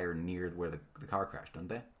a fire near where the car crashed, don't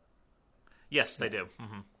they? Yes, they do.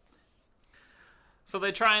 Mm-hmm. So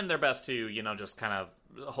they try their best to, just kind of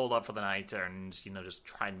hold up for the night and, just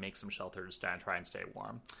try and make some shelters to try and stay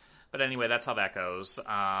warm. But anyway, that's how that goes.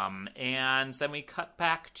 And then we cut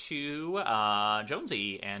back to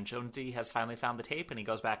Jonesy, and Jonesy has finally found the tape, and he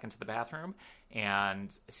goes back into the bathroom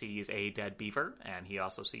and sees a dead beaver, and he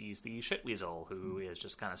also sees the shit weasel, who is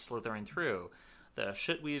just kind of slithering through. The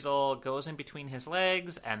shit weasel goes in between his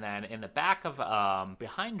legs, and then in the back of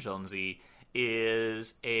behind Jonesy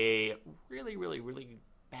is a really, really, really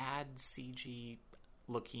bad CG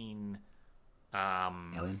looking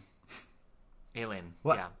alien.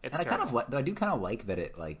 Well, yeah, it's and terrible. I do kind of like that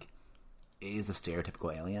it is a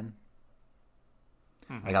stereotypical alien.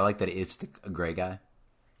 Mm-hmm. I like that it is just a gray guy.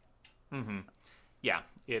 Mm-hmm. Yeah,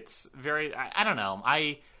 it's very. I don't know.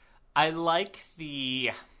 I like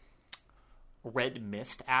the red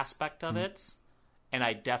mist aspect of it, and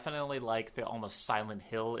I definitely like the almost Silent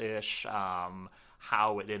Hill-ish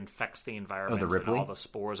how it infects the environment. Oh, the Ripley? And all the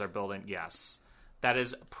spores are building. Yes. That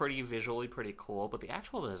is visually pretty cool, but the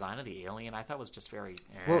actual design of the alien I thought was just very...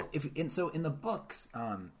 Well, in the books...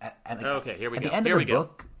 okay, here we go. At the end of the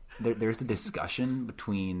book, there's the discussion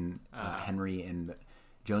between Henry and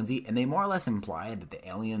Jonesy, and they more or less imply that the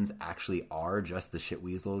aliens actually are just the shit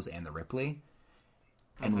weasels and the Ripley.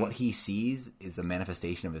 And what he sees is the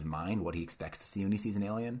manifestation of his mind, what he expects to see when he sees an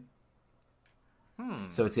alien.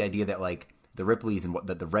 So it's the idea that, the Ripleys and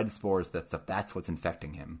the red spores, that stuff, that's what's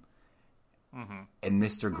infecting him. Mm-hmm. And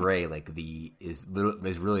Mr. Gray, is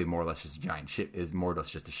really more or less just a giant shit, is more or less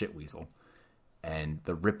just a shit weasel. And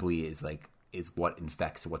the Ripley is what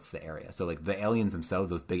infects what's the area. So, the aliens themselves,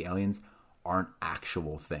 those big aliens, aren't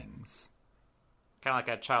actual things. Kind of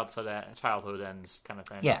like a childhood ends kind of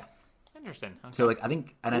thing. Yeah. Interesting. Okay. So I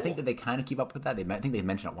think that they kind of keep up with that. I think they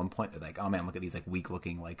mentioned at one point, they're like, oh man, look at these weak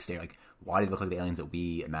looking why do they look like the aliens that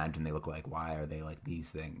we imagine they look like? Why are they like these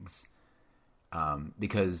things?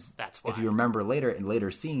 Because that's why. If you remember in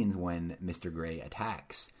later scenes when Mr. Gray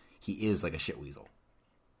attacks, he is like a shit weasel.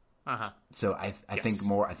 Uh-huh. So I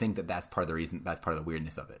think that's part of the reason, that's part of the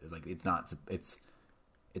weirdness of it. Is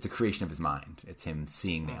it's a creation of his mind. It's him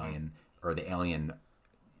seeing the alien, or the alien,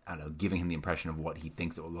 I don't know, giving him the impression of what he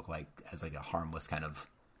thinks it will look like as a harmless kind of,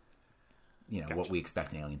 Gotcha. what we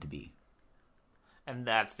expect an alien to be. And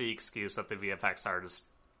that's the excuse that the VFX artist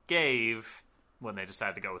gave when they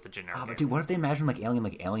decided to go with the generic. Oh, but dude, what if they imagine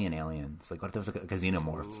alien aliens? Like, what if there was like a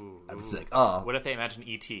xenomorph? I was like, oh. What if they imagine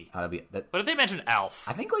E.T.? What if they imagine Alf?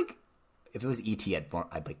 I think like if it was E.T., I'd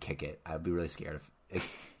like kick it. I'd be really scared of.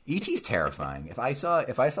 E.T.'s terrifying. If I saw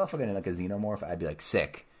fucking like a xenomorph, I'd be like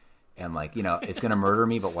sick, and like it's gonna murder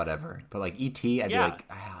me, but whatever. But like E.T., I'd be like,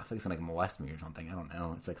 I feel like it's gonna like molest me or something. I don't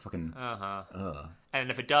know. It's like fucking. And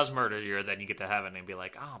if it does murder you, then you get to heaven and be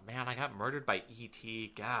like, oh man, I got murdered by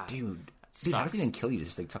E.T. God, dude, how does it even kill you?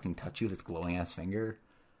 Just like fucking touch you with its glowing ass finger.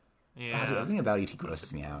 Yeah, dude, everything about E.T.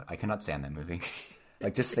 grosses me out. I cannot stand that movie.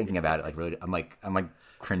 Like just thinking about it, like really, I'm like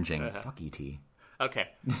cringing. Fuck E.T. Okay,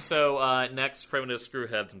 so next, primitive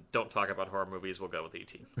screwheads, and don't talk about horror movies. We'll go with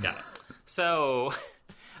E.T. Got it. So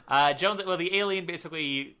the alien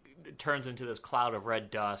basically turns into this cloud of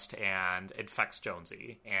red dust and infects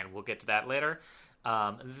Jonesy, and we'll get to that later.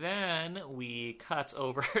 Then we cut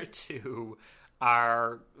over to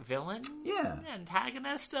our villain,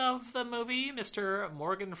 antagonist of the movie, Mr.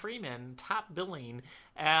 Morgan Freeman, top billing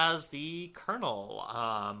as the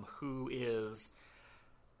Colonel, who is...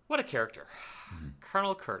 What a character.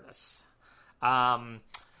 Colonel Curtis.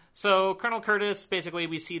 So Colonel Curtis, basically,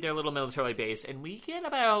 we see their little military base, and we get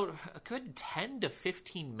about a good 10 to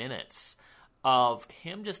 15 minutes of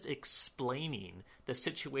him just explaining the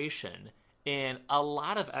situation in a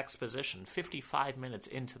lot of exposition, 55 minutes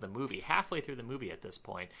into the movie, halfway through the movie at this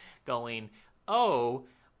point, going,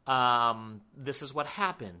 this is what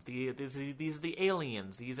happened. These are the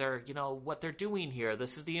aliens. These are, what they're doing here.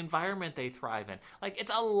 This is the environment they thrive in. Like,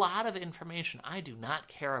 it's a lot of information I do not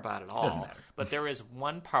care about at all. Doesn't matter. But there is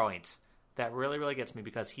one point that really, really gets me,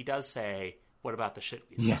 because he does say, what about the shit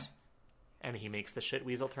weasels? Yeah. And he makes the shit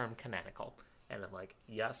weasel term canonical. And I'm like,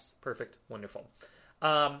 yes, perfect, wonderful.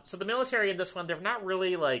 So the military in this one, they're not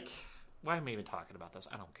really like... Why am I even talking about this?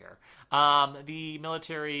 I don't care. The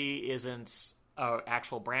military isn't an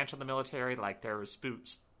actual branch of the military. Like, there's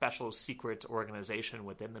special secret organization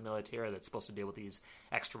within the military that's supposed to deal with these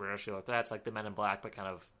extraterrestrial threats, like the Men in Black, but kind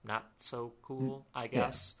of not so cool, I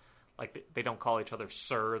guess. Yeah. Like, they don't call each other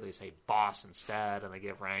sir. They say boss instead, and they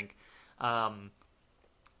give rank.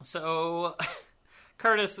 So...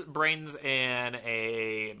 Curtis brings in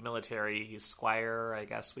a military squire, I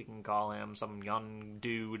guess we can call him, some young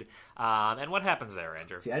dude. And what happens there,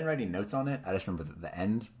 Andrew? See, I didn't write any notes on it. I just remember the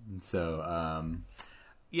end. So,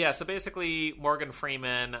 so basically Morgan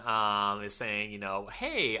Freeman is saying,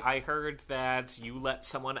 hey, I heard that you let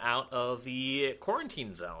someone out of the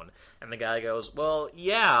quarantine zone. And the guy goes, well,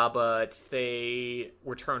 yeah, but they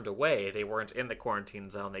were turned away. They weren't in the quarantine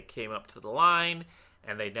zone. They came up to the line,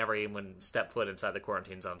 and they never even stepped foot inside the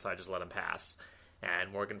quarantine zone, so I just let them pass.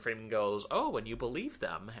 And Morgan Freeman goes, oh, and you believe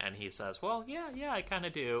them? And he says, well, yeah, I kind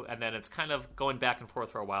of do. And then it's kind of going back and forth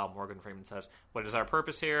for a while. Morgan Freeman says, what is our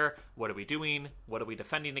purpose here? What are we doing? What are we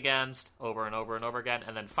defending against? Over and over and over again.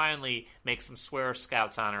 And then finally makes them swear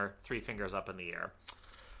Scout's honor, 3 fingers up in the air.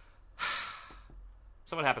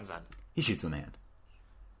 So what happens then? He shoots him in the hand.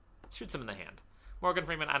 Shoots him in the hand. Morgan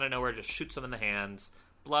Freeman, out of nowhere, just shoots him in the hands.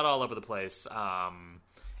 Blood all over the place,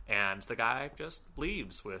 and the guy just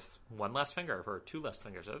leaves with 1 less finger, or 2 less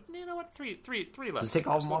fingers. You know what? Three less. Does he take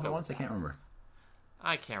all of them off at once? I can't remember.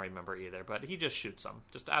 I can't remember either, but he just shoots them,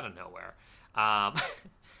 just out of nowhere.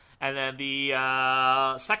 And then the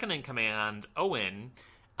second in command, Owen,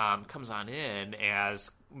 comes on in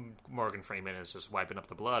as Morgan Freeman is just wiping up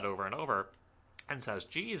the blood over and over, and says,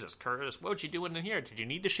 Jesus, Curtis, what you doing in here? Did you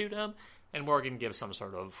need to shoot him? And Morgan gives some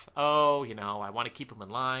sort of, I want to keep them in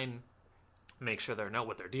line, make sure they know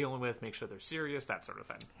what they're dealing with, make sure they're serious, that sort of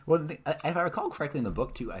thing. Well, if I recall correctly in the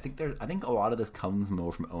book too, I think a lot of this comes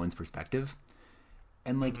more from Owen's perspective,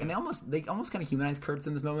 and and they almost kind of humanize Kurtz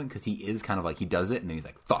in this moment, because he is kind of like, he does it and then he's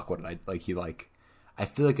like, fuck, what did I like? He like, I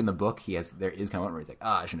feel like in the book there is kind of one where he's like,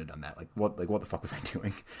 I shouldn't have done that. What the fuck was I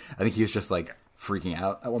doing? I think he was just like freaking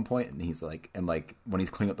out at one point, and he's like, when he's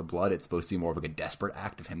cleaning up the blood, it's supposed to be more of like a desperate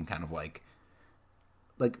act of him kind of like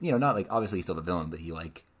not like, obviously he's still the villain, but he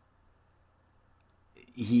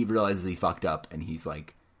realizes he fucked up, and he's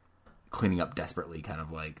like cleaning up desperately, kind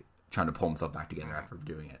of like trying to pull himself back together after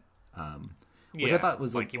doing it. Which I thought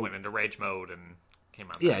was like he went into rage mode and came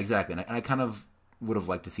out. Yeah, exactly. And I kind of would have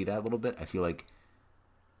liked to see that a little bit. I feel like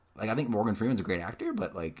I think Morgan Freeman's a great actor,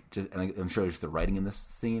 but I'm sure just the writing in this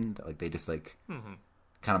scene, they just kind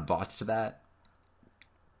of botched that.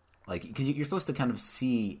 Because you're supposed to kind of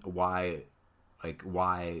see why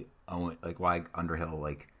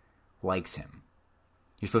Underhill likes him.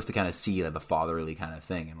 You're supposed to kind of see the fatherly kind of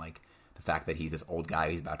thing, and the fact that he's this old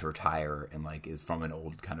guy who's about to retire and is from an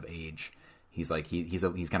old kind of age, he's like he's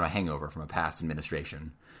kind of a hangover from a past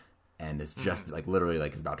administration, and is just like literally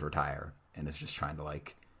like is about to retire, and is just trying to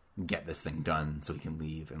like get this thing done so he can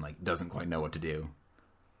leave, and like doesn't quite know what to do.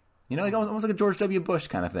 You know, like almost like a George W. Bush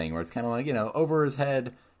kind of thing, where it's kind of like, you know, over his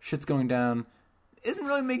head, shit's going down, isn't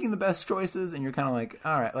really making the best choices, and you're kind of like,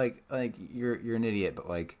 all right, like you're an idiot, but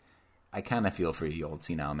like I kind of feel for you, old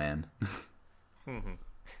senile man.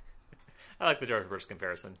 I like the George Bush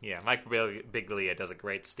comparison. Yeah, Mike Birbiglia does a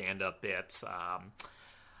great stand-up bit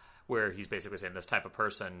where he's basically saying this type of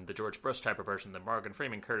person, the George Bush type of person, the Morgan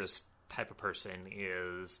Freeman Curtis type of person,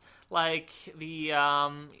 is like the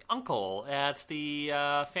uncle at the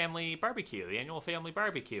family barbecue, the annual family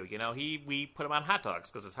barbecue. You know, we put him on hot dogs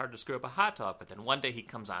because it's hard to screw up a hot dog, but then one day he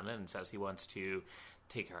comes on in and says he wants to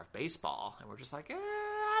take care of baseball, and we're just like, I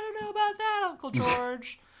don't know about that, Uncle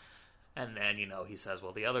George. And then, you know, he says,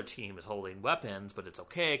 well, the other team is holding weapons, but it's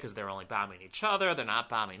okay because they're only bombing each other. They're not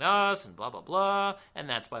bombing us, and blah, blah, blah. And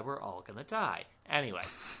that's why we're all going to die. Anyway.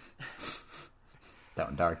 That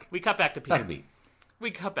one dark. We cut back to Pete. Back to Pete.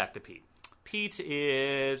 We cut back to Pete. Pete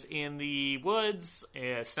is in the woods.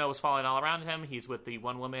 Snow is falling all around him. He's with the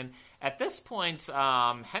one woman. At this point,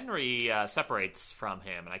 Henry separates from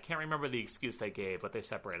him. And I can't remember the excuse they gave, but they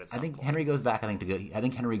separated at some point. Henry goes back, I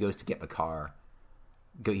think Henry goes to get the car.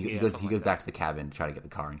 He goes back to the cabin to try to get the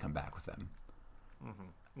car and come back with them.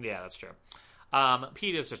 Mm-hmm. Yeah, that's true.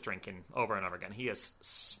 Pete is just drinking over and over again. He is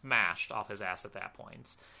smashed off his ass at that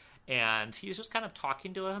point. And he's just kind of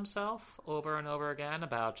talking to himself over and over again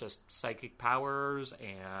about just psychic powers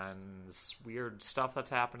and weird stuff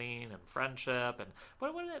that's happening and friendship. And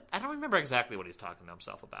I don't remember exactly what he's talking to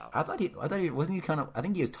himself about. I thought he wasn't he kind of. I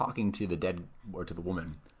think he was talking to the dead or to the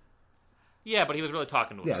woman. Yeah, but he was really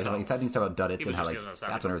talking to himself. Yeah, he's talking about Duddits and how like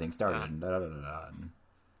that's when everything started.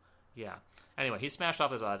 Yeah. Anyway, he smashed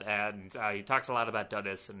off his odd, and he talks a lot about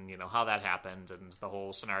Duddits and, you know, how that happened and the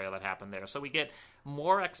whole scenario that happened there. So we get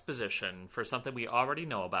more exposition for something we already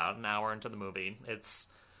know about an hour into the movie. It's,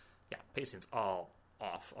 yeah, pacing's all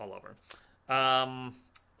off, all over. And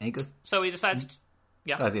he goes... So he decides...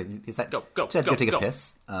 Yeah. Go. Go take a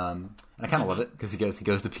piss. And I kind of love it, because he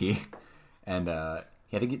goes to pee. And, I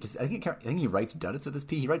think he writes Duddits with his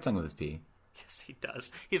pee. He writes something with his pee. Yes, he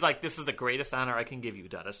does. He's like, this is the greatest honor I can give you,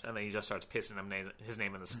 Duddits. And then he just starts pissing his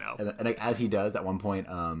name in the snow. And as he does, at one point,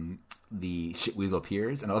 the shit weasel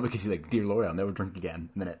appears. And I love it because he's like, dear Lord, I'll never drink again.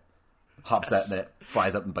 And then it hops out, and then it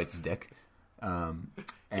flies up and bites his dick.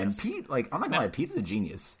 Pete, like, I'm not gonna lie, Pete's a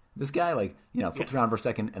genius. This guy, like, you know, flips around for a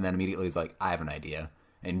second, and then immediately is like, I have an idea.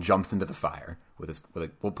 And jumps into the fire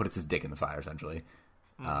puts his dick in the fire, essentially,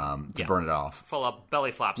 to burn it off. Full up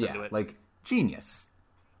belly flops into it. Like, genius.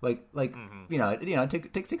 Like you know,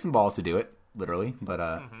 take some balls to do it, literally.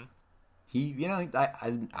 But he, you know,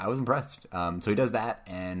 I was impressed. So he does that,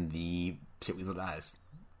 and the shit weasel dies,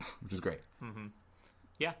 which is great. Mm-hmm.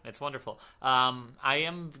 Yeah, it's wonderful. I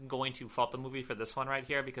am going to fault the movie for this one right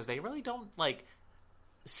here because they really don't like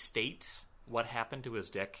state what happened to his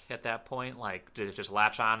dick at that point. Like, did it just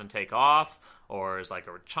latch on and take off, or is like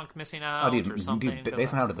a chunk missing out, or something? Dude,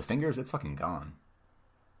 based on how to the fingers, it's fucking gone.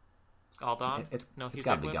 All gone? It's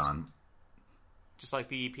gotta be gone. Just like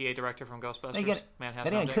the PA director from Ghostbusters.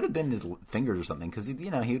 It could have been his fingers or something, because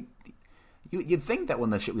you know you'd think that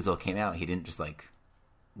when the shit weasel came out, he didn't just like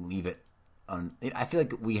leave it on. I feel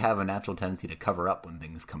like we have a natural tendency to cover up when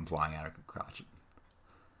things come flying out of our crotch.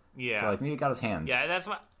 Yeah, so like maybe it got his hands. Yeah, that's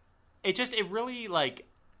what. It really like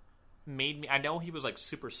made me. I know he was like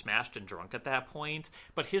super smashed and drunk at that point,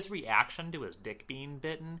 but his reaction to his dick being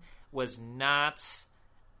bitten was not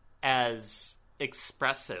as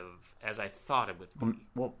expressive as I thought it would be.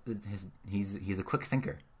 Well, he's a quick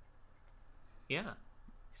thinker. Yeah,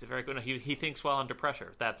 he's a very good. He thinks well under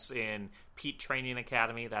pressure. That's in Pete Training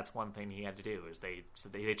Academy. That's one thing he had to do is they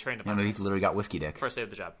trained him. Yeah, maybe he's literally got whiskey dick. First day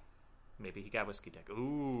of the job. Maybe he got whiskey dick.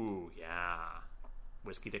 Ooh, yeah,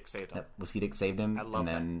 whiskey dick saved him. Yep, whiskey dick saved him. I love and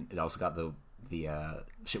then it also got the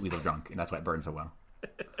shit weasel drunk, and that's why it burned so well.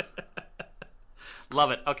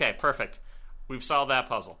 Love it. Okay, perfect. We've solved that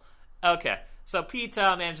puzzle. Okay, so Pete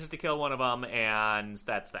manages to kill one of them, and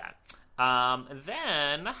that's that.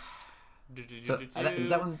 Then... So, is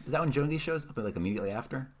that when Jonesy shows up, like, immediately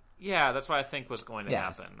after? Yeah, that's what I think was going to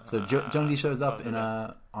happen. So Jonesy shows up on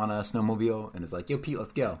a snowmobile, and is like, yo, Pete,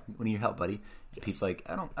 let's go. We need your help, buddy. Yes. Pete's like,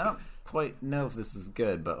 I don't quite know if this is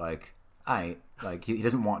good, but, like, he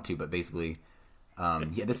doesn't want to, but basically...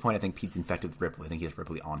 at this point, I think Pete's infected with Ripley. I think he has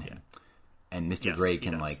Ripley on him. And Mr. Gray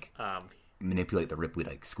can, like... manipulate the Ripley to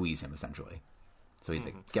like squeeze him essentially. So he's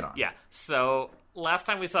like, get on. Yeah. So last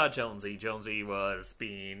time we saw Jonesy was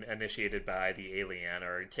being initiated by the alien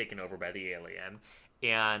or taken over by the alien.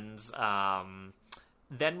 And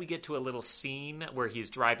then we get to a little scene where he's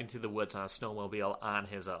driving through the woods on a snowmobile on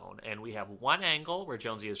his own. And we have one angle where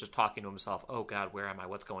Jonesy is just talking to himself, oh God, where am I?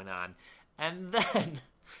 What's going on? And then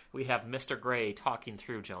we have Mr. Grey talking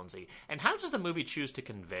through Jonesy. And how does the movie choose to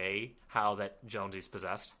convey how that Jonesy's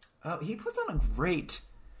possessed? Oh, he puts on a great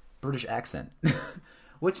British accent.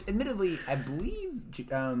 Which, admittedly, I believe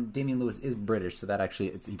Damian Lewis is British, so that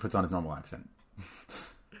actually, he puts on his normal accent.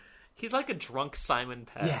 He's like a drunk Simon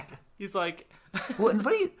Pegg. Yeah. He's like, well, and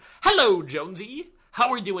hello, Jonesy. How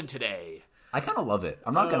are we doing today? I kind of love it.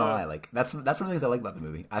 I'm not gonna lie. Like that's one of the things I like about the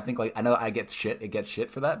movie. I think I know it gets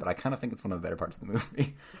shit for that, but I kind of think it's one of the better parts of the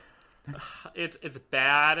movie. It's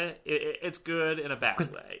bad. It's good in a bad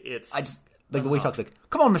way. It's I just like the way he talks. Like,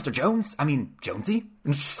 come on, Mr. Jones. I mean, Jonesy.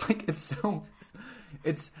 And it's just like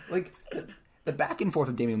it's like the back and forth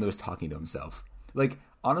of Damian Lewis talking to himself. Like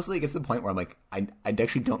honestly, it gets to the point where I'm like, I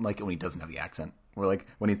actually don't like it when he doesn't have the accent. Where like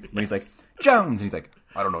when he's like Jones, and he's like,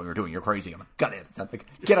 I don't know what you're doing. You're crazy. I'm like, got it. It's not like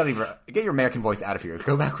get your American voice out of here.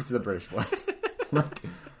 Go back to the British voice. Like,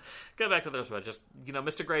 go back to the British voice. Just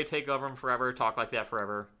Mr. Grey, take over him forever. Talk like that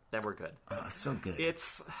forever. Then we're good. Oh, so good.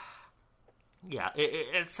 It's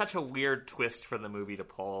it's such a weird twist for the movie to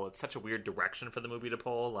pull. It's such a weird direction for the movie to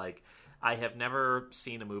pull. Like I have never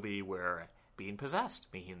seen a movie where being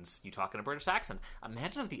possessed means you talk in a British accent.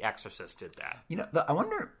 Imagine if The Exorcist did that. I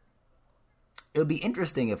wonder. It would be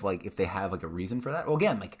interesting if they have like a reason for that. Well,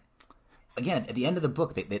 again, at the end of the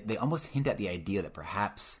book, they almost hint at the idea that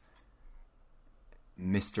perhaps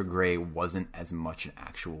Mr. Grey wasn't as much an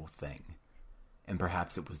actual thing, and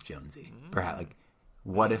perhaps it was Jonesy. Perhaps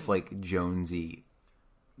what if Jonesy,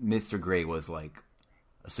 Mr. Grey was like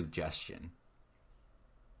a suggestion,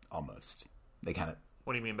 almost. They kind of.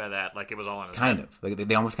 What do you mean by that? Like it was all on his kind head? of.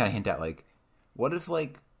 They almost kind of hint at what if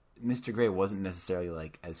Mr. Grey wasn't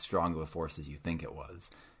necessarily as strong of a force as you think it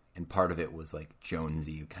was, and part of it was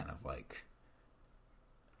Jonesy kind of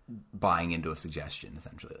buying into a suggestion,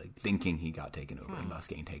 essentially, thinking he got taken over and thus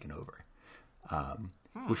getting taken over.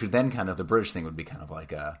 Which would then kind of the British thing would be kind of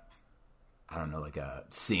a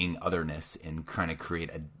seeing otherness and trying to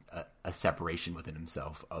create a separation within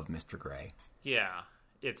himself of Mr. Grey. Yeah,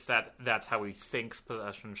 it's that's how he thinks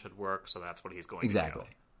possession should work, so that's what he's going exactly. to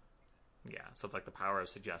do. Yeah, so it's like the power of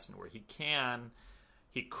suggestion where he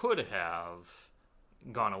could have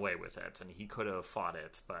gone away with it and he could have fought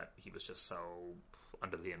it, but he was just so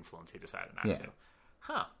under the influence he decided not to.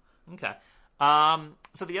 Huh. Okay.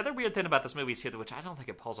 So the other weird thing about this movie, too, which I don't think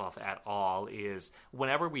it pulls off at all, is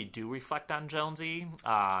whenever we do reflect on Jonesy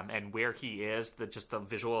and where he is, just the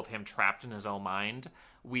visual of him trapped in his own mind,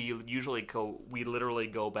 we literally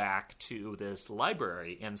go back to this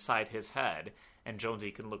library inside his head. And Jonesy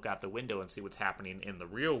can look out the window and see what's happening in the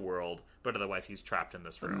real world, but otherwise he's trapped in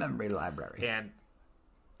this room. The memory library. And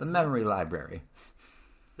the memory library.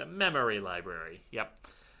 The memory library. Yep.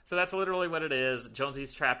 So that's literally what it is.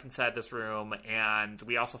 Jonesy's trapped inside this room, and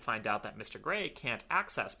we also find out that Mr. Grey can't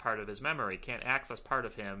access part of his memory, can't access part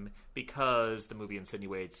of him, because the movie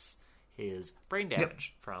insinuates his brain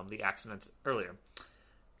damage from the accident earlier.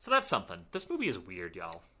 So that's something. This movie is weird,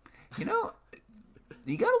 y'all.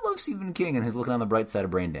 You gotta love Stephen King and his looking on the bright side of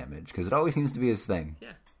brain damage, because it always seems to be his thing.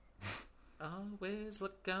 Yeah. Always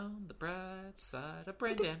look on the bright side of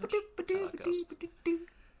brain damage. That's how it goes.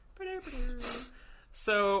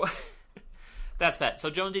 So, that's that. So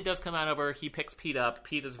Jonesy does come on over. He picks Pete up.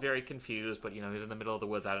 Pete is very confused, but, he's in the middle of the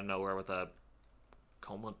woods out of nowhere with a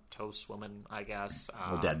comatose woman, I guess.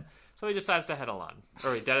 Dead. So he decides to head along.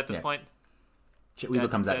 Or he dead at this point? Shitweasel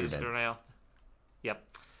comes out, he's dead. Yep.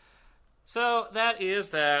 So that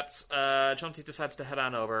is that. Jonesy decides to head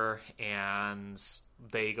on over, and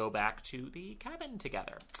they go back to the cabin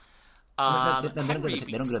together. They don't go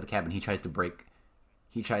to the cabin. He tries to break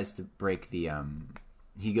the.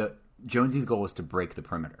 Jonesy's goal is to break the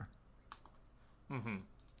perimeter. Mm-hmm.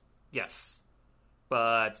 Yes,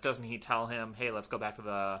 but doesn't he tell him, "Hey, let's go back to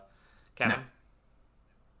the cabin"?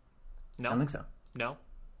 No, I don't think so. No.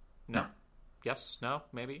 Yes. No.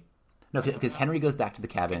 Maybe. No, because Henry goes back to the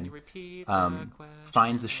cabin, Can you repeat the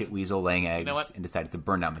finds the shitweasel laying eggs, and decides to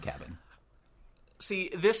burn down the cabin. See,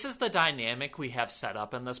 this is the dynamic we have set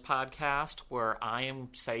up in this podcast, where I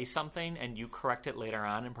say something and you correct it later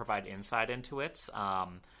on and provide insight into it.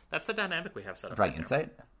 That's the dynamic we have set up. Right,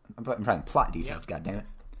 insight? I'm providing plot details, goddammit.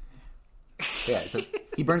 Yeah, so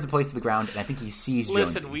he burns the place to the ground, and I think he sees Jonesy.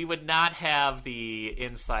 Listen, we would not have the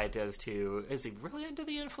insight as to, is he really under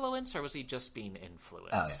the influence, or was he just being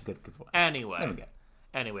influenced? Oh, yeah, good point.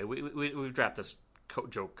 Anyway, we've dropped this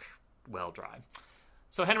joke well dry.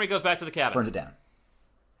 So Henry goes back to the cabin. Burns it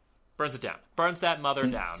down. Burns that mother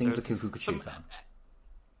down. Sings the Cuckoo song.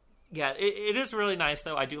 Yeah, it is really nice,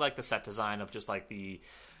 though. I do like the set design of just like the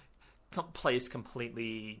place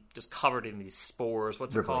completely just covered in these spores.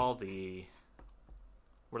 What's Ripley. it called?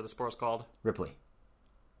 What are the spores called? Ripley.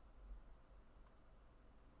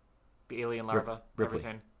 The alien larva? Ripley.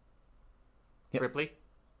 Everything? Yep. Ripley?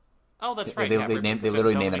 Oh, that's They, right. they, yeah, they, Ripley. they So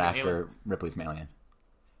literally don't name it make an after alien. Ripley from Alien.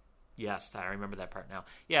 Yes, I remember that part now.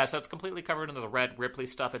 Yeah, so it's completely covered in the red Ripley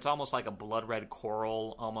stuff. It's almost like a blood red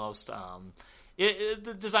coral, almost.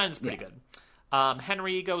 The design is pretty good.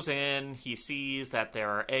 Henry goes in. He sees that there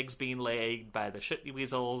are eggs being laid by the shit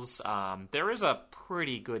weasels. There is a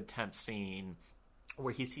pretty good tense scene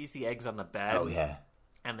where he sees the eggs on the bed. Oh, yeah.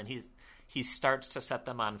 And then he starts to set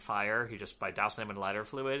them on fire. He just by dousing them in lighter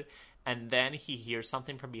fluid. And then he hears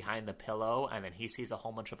something from behind the pillow, and then he sees a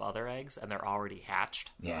whole bunch of other eggs, and they're already hatched.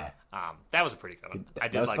 Yeah. That was a pretty good one. I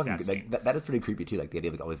did was like fucking that good. scene. That is pretty creepy, too. Like, the idea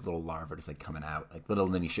of like, all these little larvae just, like, coming out. Like, little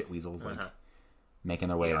mini shit weasels, like, making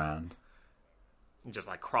their way around. Just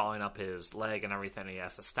like crawling up his leg and everything. He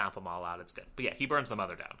has to stomp them all out. It's good. But yeah, he burns the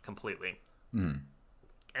mother down completely. And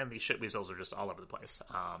these shit weasels are just all over the place.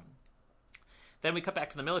 Then we cut back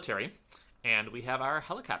to the military, and we have our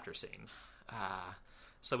helicopter scene.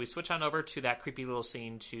 So we switch on over to that creepy little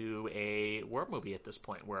scene to a war movie at this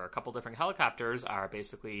point, where a couple different helicopters are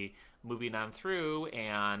basically moving on through,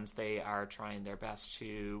 and they are trying their best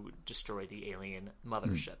to destroy the alien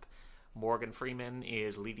mothership. Morgan Freeman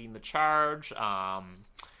is leading the charge.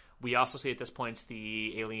 We also see at this point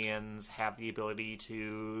the aliens have the ability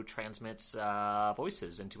to transmit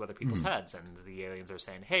voices into other people's heads, and the aliens are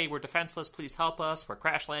saying, "Hey, we're defenseless, please help us, we're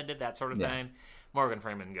crash landed," that sort of thing. Morgan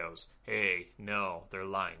Freeman goes, "Hey, no, they're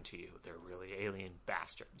lying to you. They're really alien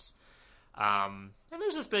bastards." And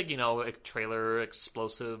there's this big, trailer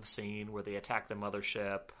explosive scene where they attack the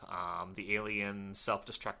mothership. The aliens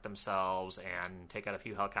self-destruct themselves and take out a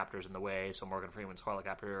few helicopters in the way. So Morgan Freeman's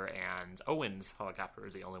helicopter and Owen's helicopter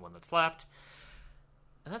is the only one that's left.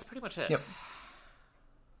 And that's pretty much it. Yep.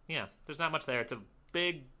 Yeah, there's not much there. It's a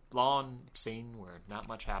big, long scene where not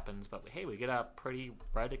much happens, but hey, we get a pretty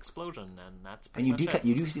red explosion, and that's pretty And much it.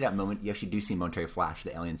 you do see that moment. You actually do see momentary flash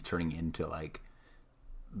the aliens turning into like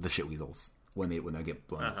the shit weasels when they get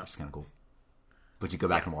blown up, which is kind of cool. But you go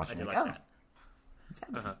back and watch I it, do and like you're like, that. it's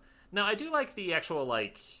happening. Now, I do like the actual,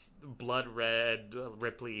 blood red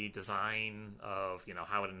Ripley design of,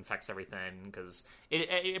 how it infects everything, because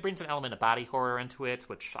it brings an element of body horror into it,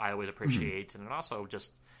 which I always appreciate, and it also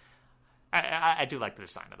just... I do like the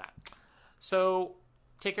design of that. So,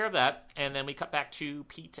 take care of that, and then we cut back to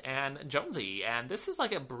Pete and Jonesy, and this is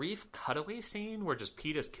like a brief cutaway scene where just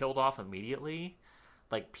Pete is killed off immediately.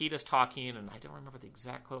 Like, Pete is talking, and I don't remember the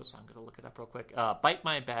exact quote, so I'm going to look it up real quick. Bite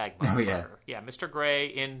my bag, motherfucker. Yeah, Mr. Gray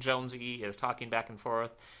in Jonesy is talking back and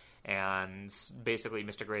forth, and basically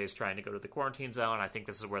Mr. Gray is trying to go to the quarantine zone. I think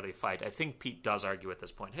this is where they fight. I think Pete does argue at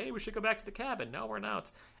this point, "Hey, we should go back to the cabin." "No, we're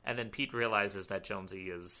not." And then Pete realizes that Jonesy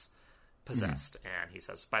is possessed, and he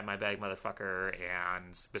says, "Bite my bag, motherfucker."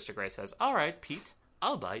 And Mr. Gray says, "All right, Pete,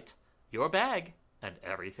 I'll bite your bag and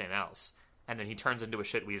everything else." And then he turns into a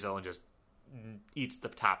shit weasel and just eats the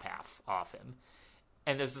top half off him.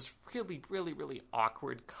 And there's this really, really, really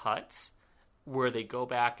awkward cut where they go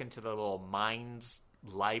back into the little mines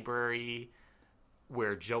library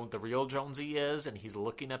where the real Jonesy is, and he's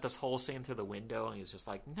looking at this whole scene through the window, and he's just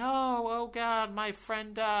like, "No, oh God, my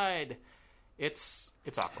friend died." It's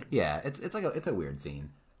awkward. Yeah, it's a weird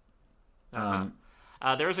scene.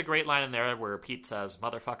 There's a great line in there where Pete says,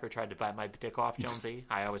 "Motherfucker tried to bite my dick off, Jonesy."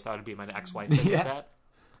 I always thought it'd be my ex-wife that did that.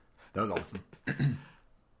 That was awesome.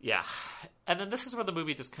 Yeah. And then this is where the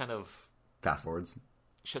movie just kind of Fast forwards.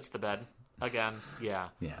 shits the bed again. Yeah.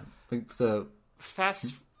 Yeah. So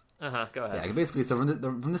Go ahead. yeah, basically, so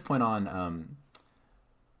from this point on,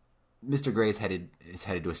 Mr. Gray is headed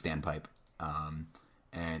to a standpipe,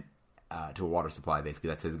 and to a water supply. Basically,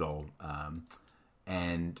 that's his goal.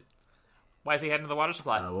 And Why is he heading to the water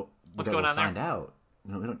supply? What's going on there? Find out.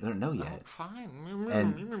 We don't know yet. Oh, fine.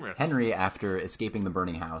 And Henry, after escaping the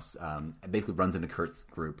burning house, basically runs into Kurt's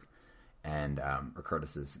group, or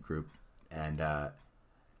Curtis's group, and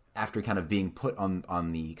after kind of being put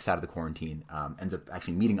on the side of the quarantine, ends up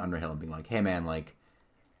actually meeting Underhill and being like, "Hey man, like,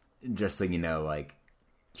 just so you know, like,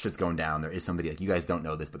 shit's going down. There is somebody, like, you guys don't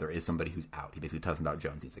know this, but there is somebody who's out." He basically tells him about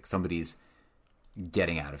Jones. He's like, "Somebody's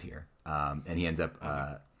getting out of here," and he ends up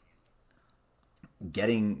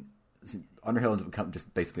Underhill ends up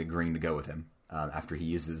just basically agreeing to go with him after he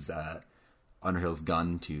uses Underhill's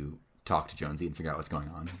gun to talk to Jonesy and figure out what's going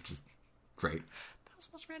on, which is great. That's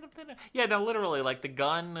the most random thing. Yeah, no, literally, like, the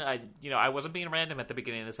gun, I wasn't being random at the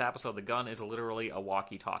beginning of this episode. The gun is literally a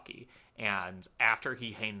walkie-talkie. And after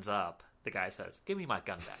he hangs up, the guy says, "Give me my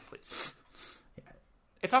gun back, please."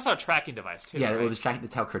 It's also a tracking device too. Yeah, right? well,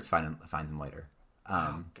 that's how Kurtz finds him later.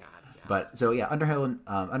 Oh God. Yeah. But so yeah, Underhill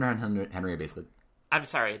and Henry are basically. I'm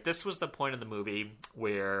sorry. This was the point of the movie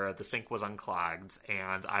where the sink was unclogged,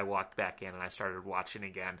 and I walked back in and I started watching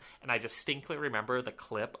again. And I distinctly remember the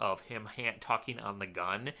clip of him talking on the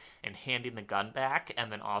gun and handing the gun back, and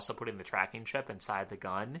then also putting the tracking chip inside the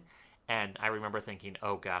gun. And I remember thinking,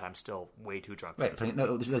 "Oh God, I'm still way too drunk." Right. So,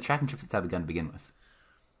 no, the tracking chip's inside the gun to begin with.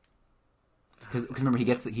 Because remember, he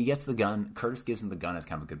gets the gun. Curtis gives him the gun as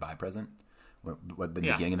kind of a goodbye present. At the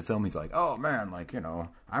beginning of the film, he's like, "Oh man, like, you know,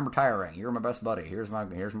 I'm retiring. You're my best buddy. Here's my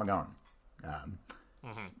gun." And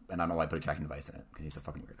I don't know why I put a tracking device in it because he's a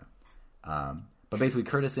fucking weirdo. But basically,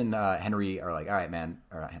 Curtis and Henry are like, "All right, man,"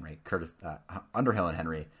 or not Henry. Curtis, Underhill and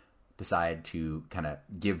Henry decide to kind of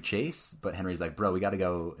give chase, but Henry's like, "Bro, we got to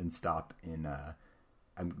go and stop in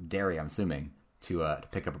Derry, I'm assuming, to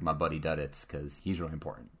pick up my buddy Duddits because he's really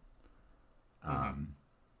important."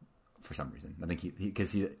 For some reason, I think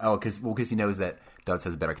because he knows that Duddits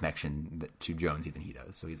has a better connection to Jonesy than he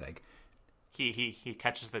does, so he's like, he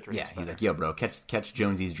catches the dreams. Yeah, better. he's like, "Yo, bro, catch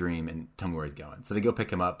Jonesy's dream and tell me where he's going." So they go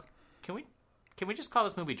pick him up. Can we just call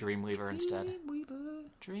this movie Dreamweaver instead?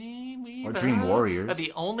 Dreamweaver. Or Dream Warriors.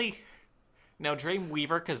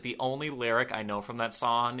 Dreamweaver, because the only lyric I know from that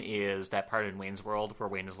song is that part in Wayne's World where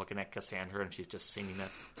Wayne is looking at Cassandra and she's just singing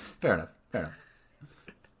that. Fair enough.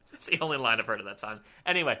 That's the only line I've heard of that song.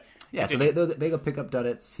 Anyway. Yeah, so they go pick up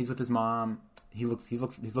Duddits. He's with his mom. He's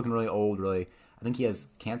looking really old, really. I think he has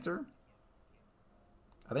cancer.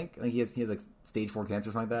 I think he has like stage 4 cancer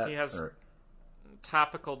or something like that. He has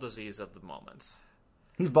topical disease of the moment.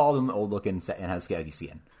 He's bald and old looking and has scaggy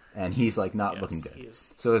skin. And he's like not looking good.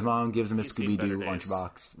 So his mom gives him a Scooby-Doo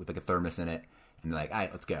lunchbox with like a thermos in it. And they're like, "All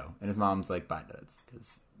right, let's go." And his mom's like, "Bye, Duddits,"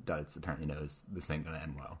 because Duddits apparently knows this ain't going to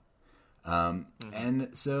end well. And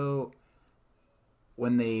so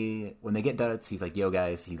when they get Duddits, he's like, "Yo,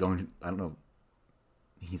 guys," he's going to, I don't know,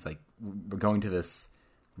 he's like, "We're going to this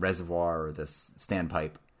reservoir or this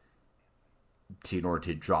standpipe in order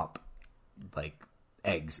to drop like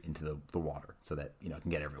eggs into the water so that, you know, it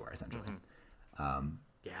can get everywhere essentially."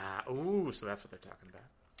 Yeah. Ooh, so that's what they're talking about.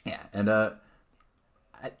 Yeah, and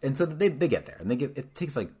so they get there, and it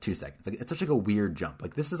takes like 2 seconds. Like, it's such like a weird jump.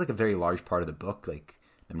 Like, this is like a very large part of the book, like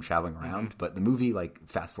them traveling around, but the movie like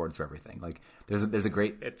fast forwards for everything. Like, there's a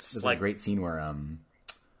great scene where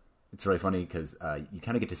it's really funny because you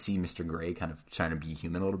kind of get to see Mr. Gray kind of trying to be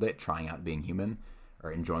human a little bit, trying out being human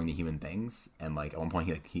or enjoying the human things. And like at one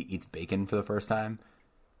point he eats bacon for the first time,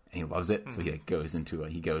 and he loves it. So he like goes into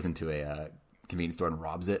a convenience store and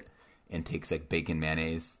robs it, and takes like bacon,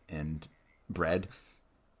 mayonnaise, and bread,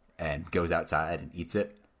 and goes outside and eats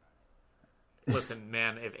it. Listen,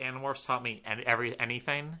 man, if Animorphs taught me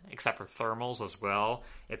anything except for thermals as well,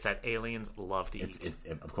 it's that aliens love to eat.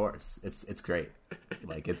 Of course, it's great.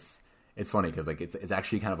 Like it's funny because like it's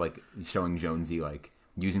actually kind of like showing Jonesy like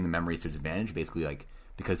using the memories to his advantage. Basically, like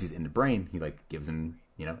because he's in the brain, he like gives him,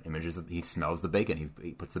 you know, images of, he smells the bacon.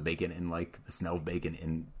 He puts the bacon in like the smell of bacon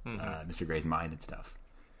in Mr. Gray's mind and stuff.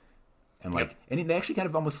 And like, and they actually kind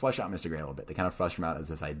of almost flesh out Mr. Gray a little bit. They kind of flesh him out as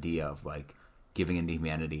this idea of like giving into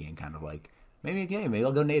humanity and kind of like, maybe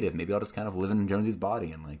I'll go native. Maybe I'll just kind of live in Jonesy's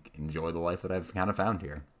body and like enjoy the life that I've kind of found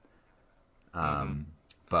here.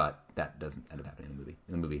 But that doesn't end up happening in the movie.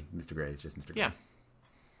 In the movie, Mr. Gray is just Mr. Gray. Yeah,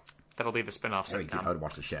 that'll be the spin-off sitcom. I would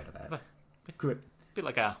watch the shit out of that. Great. Be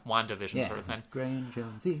like a WandaVision sort of thing. Gray and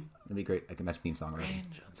Jonesy. That'd be great. I can match theme song already. Gray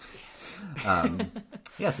and Jonesy.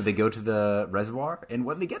 Yeah, so they go to the reservoir, and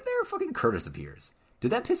when they get there, fucking Curtis appears.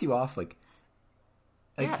 Did that piss you off? Like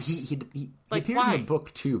yes. He like, appears why? in the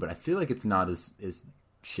book too, but I feel like it's not as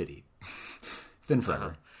shitty. It's been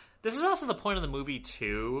forever. This is also the point of the movie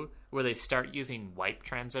too, where they start using wipe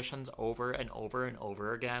transitions over and over and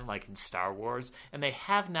over again, like in Star Wars, and they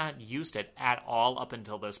have not used it at all up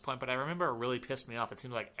until this point. But I remember it really pissed me off. It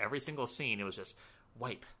seemed like every single scene, it was just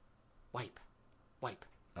wipe, wipe, wipe.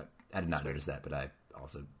 I did not notice that, but I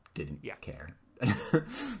also didn't care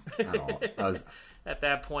at all. At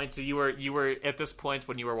that point, so you were at this point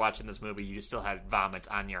when you were watching this movie, you still had vomit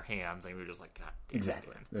on your hands, and you were just like, God damn.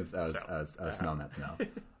 Exactly. I was smelling that smell.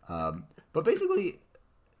 But basically,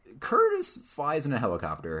 Curtis flies in a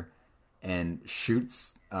helicopter and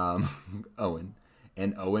shoots Owen,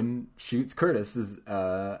 and Owen shoots Curtis's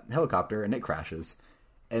helicopter, and it crashes.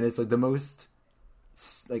 And it's like the most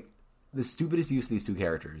the stupidest use of these two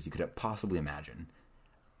characters you could possibly imagine.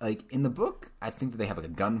 Like in the book, I think that they have like a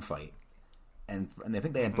gunfight, and I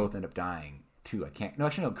think they both end up dying too.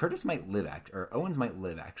 No. Curtis might live or Owens might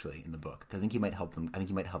live actually in the book because I think he might help them. I think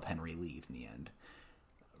he might help Henry leave in the end.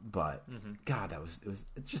 but God, it's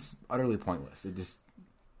just utterly pointless.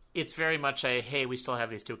 It's very much a, hey, we still have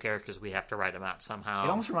these two characters, we have to write them out somehow. It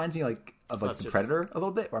almost reminds me of The Predator a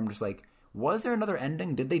little bit, where I'm just like, was there another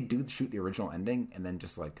ending? Did they shoot the original ending and then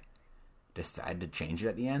just like decide to change it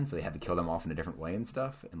at the end, so they had to kill them off in a different way and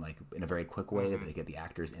stuff, and like in a very quick way that they get the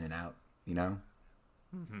actors in and out, you know?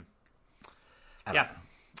 I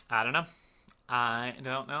don't know. I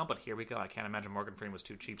don't know, but here we go. I can't imagine Morgan Freeman was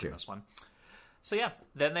too cheap for this one. So yeah,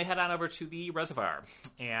 then they head on over to the reservoir,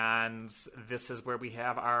 and this is where we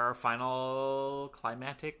have our final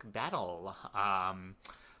climactic battle.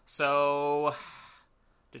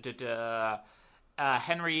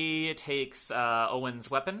 Henry takes Owen's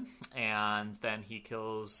weapon, and then he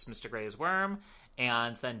kills Mr. Gray's worm,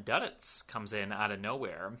 and then Duddits comes in out of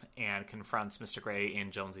nowhere and confronts Mr. Gray in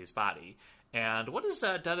Jonesy's body. And what does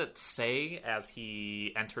Duddits say as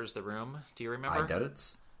he enters the room? Do you remember? I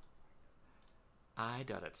Duddits.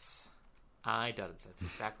 That's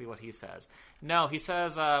exactly what he says. No, he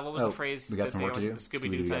says, what was the phrase? We got some work to do.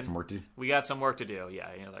 Scooby-Doo got some work to do. We got some work to do. Yeah,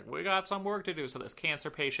 like, we got some work to do. So this cancer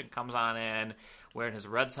patient comes on in wearing his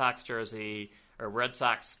Red Sox jersey, or Red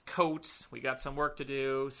Sox coat. We got some work to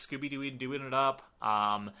do. Scooby-Doo doing it up.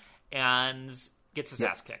 And gets his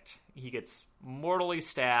ass kicked. He gets mortally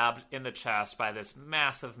stabbed in the chest by this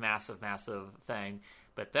massive, massive, massive thing.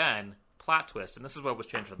 But then, plot twist, and this is what was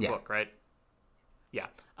changed for the book, right? Yeah.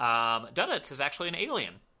 Duddits is actually an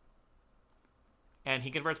alien. And he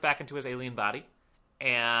converts back into his alien body.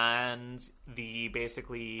 And he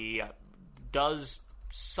basically does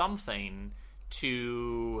something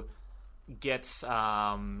to get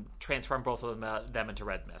transform both of them into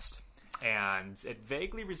red mist. And it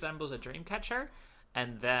vaguely resembles a dream catcher.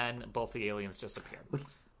 And then both the aliens disappear.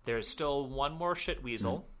 There's still one more shit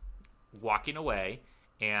weasel walking away.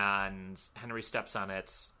 And Henry steps on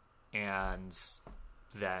it. And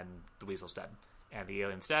then the weasel's dead. And the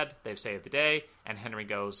alien's dead. They've saved the day. And Henry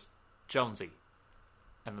goes, Jonesy.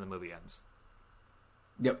 And then the movie ends.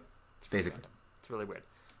 Yep. It's basically. Random. It's really weird.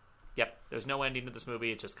 Yep. There's no ending to this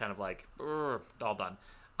movie. It's just kind of like, all done.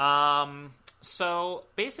 So,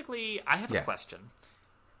 basically, I have a question.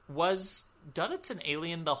 Was Duddits an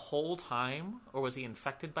alien the whole time? Or was he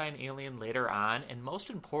infected by an alien later on? And most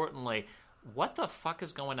importantly, what the fuck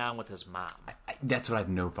is going on with his mom? That's what I have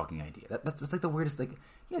no fucking idea. That's like the weirdest. Like,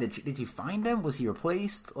 yeah, did you find him? Was he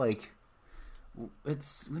replaced? Like,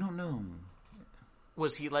 we don't know.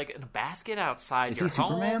 Was he like in a basket outside your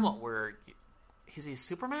home? Where is he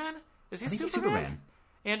Superman? Is he Superman?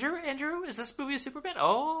 Andrew, is this movie a Superman?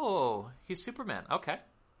 Oh, he's Superman. Okay,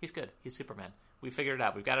 he's good. He's Superman. We figured it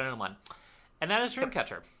out. We've got it in one, and that is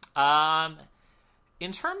Dreamcatcher.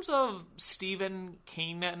 In terms of Stephen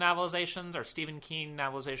King novelizations, or Stephen King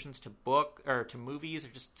novelizations to book or to movies, or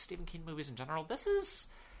just Stephen King movies in general, this is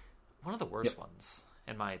one of the worst ones,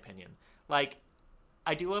 in my opinion. Like,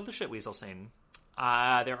 I do love the shit weasel scene.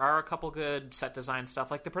 There are a couple good set design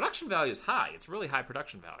stuff. Like, the production value is high. It's really high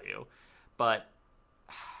production value, but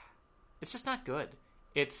it's just not good.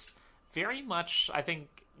 It's very much, I think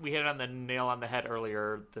we hit it on the nail on the head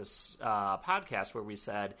earlier this podcast, where we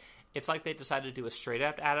said it's like they decided to do a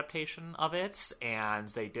straight-up adaptation of it, and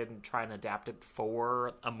they didn't try and adapt it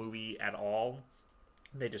for a movie at all.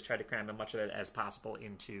 They just tried to cram as much of it as possible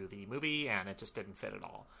into the movie, and it just didn't fit at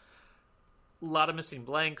all. A lot of missing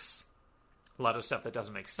blanks, a lot of stuff that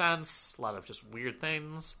doesn't make sense, a lot of just weird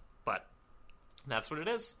things, but that's what it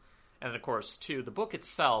is. And, of course, too, the book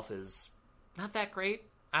itself is not that great.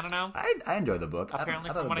 I don't know. I enjoy the book. Apparently,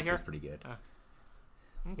 I thought from what I hear, it's pretty good.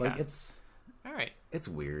 Okay. Like, it's... All right. It's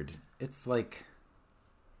weird. It's like,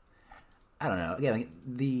 I don't know. Again, like,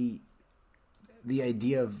 the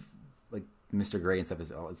idea of like Mr. Gray and stuff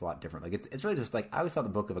is a lot different. Like, it's really just like, I always thought the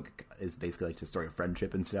book is basically like the story of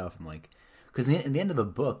friendship and stuff. And like, because in the end of the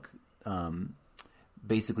book,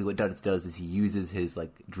 basically what Duddits does is he uses his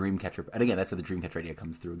like Dreamcatcher, and again, that's where the Dreamcatcher idea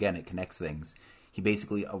comes through. Again, it connects things. He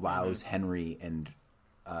basically allows Henry and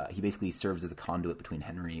he basically serves as a conduit between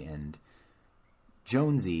Henry and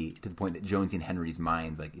Jonesy, to the point that Jonesy and Henry's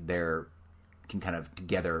minds, like, can kind of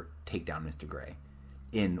together take down Mr. Gray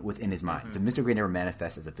within his mind. So Mr. Gray never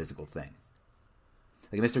manifests as a physical thing.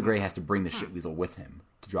 Like, Mr. Gray has to bring the shit weasel with him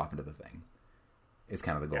to drop into the thing. Is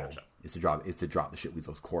kind of the goal. Gotcha. Is to drop the shit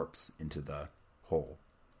weasel's corpse into the hole,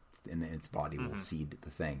 and then its body will seed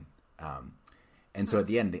the thing. And so at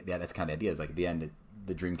the end, that's kind of the idea. Is like at the end,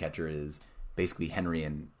 the Dreamcatcher is basically Henry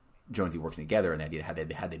and Jonesy working together, and the idea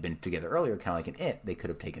had they been together earlier, kind of like in It, they could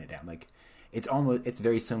have taken it down. Like, it's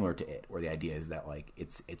very similar to It, where the idea is that like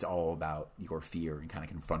it's all about your fear and kind of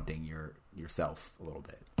confronting yourself a little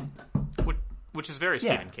bit. which is very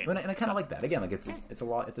Stephen King. And I kind of like that. Again, like it's a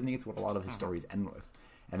lot. I think it's what a lot of his stories end with.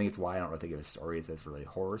 I think it's why I don't really think of his stories as really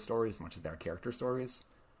horror stories as much as they're character stories.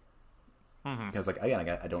 Because like again,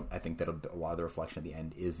 I think that a lot of the reflection at the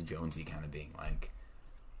end is Jonesy kind of being like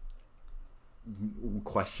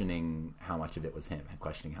questioning how much of it was him, and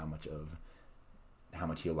questioning how much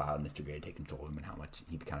he allowed Mr. Gray to take control of him, and how much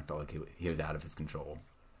he kind of felt like he was out of his control.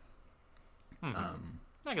 I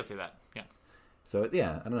can see that. Yeah. So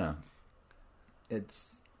yeah, I don't know.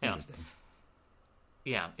 It's interesting.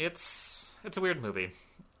 Yeah, it's a weird movie.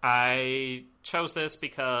 I chose this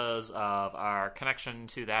because of our connection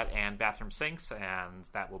to that and bathroom sinks, and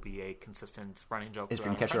that will be a consistent running joke. Is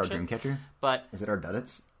Dreamcatcher our Dreamcatcher? But is it our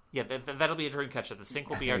Duddits? Yeah, that'll be a Dreamcatcher. The sink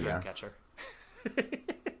will be our Dreamcatcher.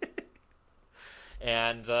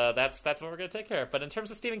 And that's what we're going to take care of. But in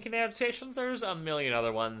terms of Stephen King adaptations, there's a million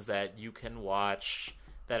other ones that you can watch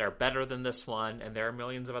that are better than this one, and there are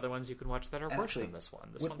millions of other ones you can watch that are worse than this one.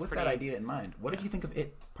 This one's with pretty... that idea in mind, what did you think of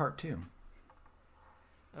It Part 2?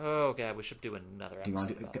 Oh god, we should do another episode. Do you want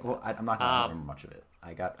to do, well, I'm not going to remember much of it.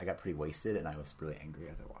 I got pretty wasted, and I was really angry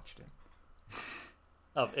as I watched it.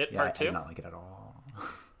 Of It Part 2? I did not like it at all.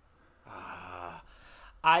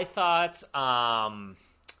 I thought, on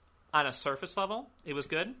a surface level, it was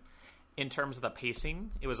good. In terms of the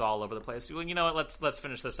pacing, it was all over the place. Well, you know what? Let's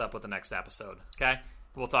finish this up with the next episode. Okay,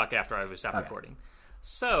 we'll talk after we stop recording.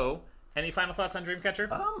 So, any final thoughts on Dreamcatcher?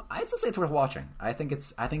 I still say it's worth watching. I think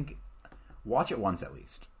watch it once at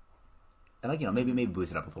least, and like maybe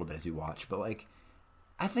boost it up a little bit as you watch. But like,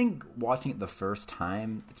 I think watching it the first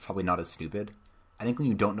time, it's probably not as stupid. I think when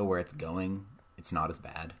you don't know where it's going, it's not as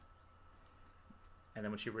bad. And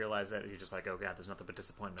then once you realize that, you're just like, oh god, there's nothing but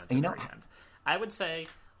disappointment at the very end. I would say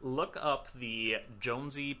look up the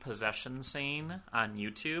Jonesy possession scene on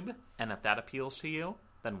YouTube, and if that appeals to you,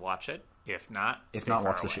 then watch it. If not,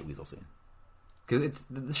 watch the shit weasel scene, because it's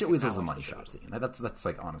the shit weasel is the money shot scene. That's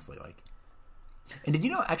like honestly like. And did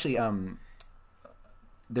you know actually?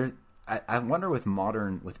 There's I wonder with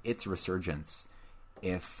its resurgence,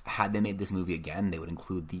 if had they made this movie again, they would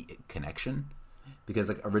include the It connection. Because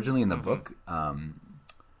like originally in the book,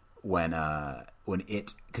 when Mr.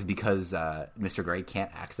 Gray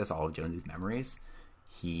can't access all of Jonesy's memories,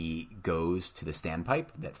 he goes to the standpipe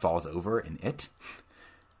that falls over in It,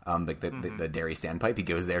 the dairy standpipe. He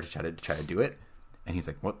goes there to try to do it, and he's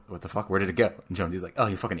like, "What the fuck? Where did it go?" And Jonesy's like, "Oh,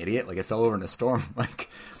 you fucking idiot! Like it fell over in a storm. Like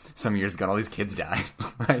some years ago, and all these kids died."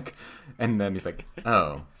 Like, and then he's like,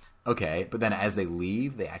 "Oh, okay." But then as they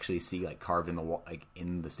leave, they actually see like carved in the wall, like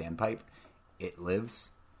in the standpipe, It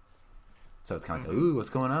lives. So it's kind of like, ooh,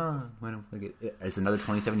 what's going on? It's another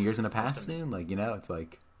 27 years in the past soon. Like, it's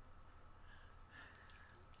like,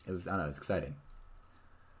 I don't know, it's exciting.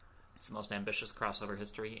 It's the most ambitious crossover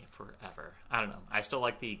history forever. I don't know. I still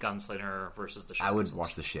like the Gunslinger versus the Shit I would Weasels.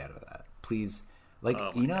 watch the shit out of that. Please. Like,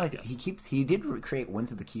 yes. He did create Wind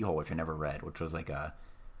Through the Keyhole, which I never read, which was like a,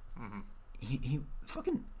 he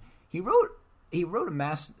wrote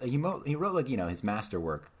like, his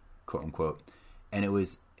masterwork, quote unquote. And it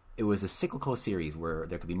was a cyclical series where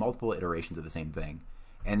there could be multiple iterations of the same thing.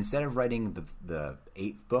 And instead of writing the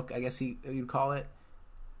 8th book, I guess you'd call it,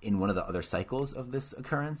 in one of the other cycles of this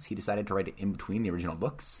occurrence, he decided to write it in between the original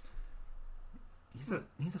books. He's a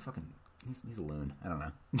loon. I don't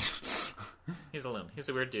know. He's a loon. He's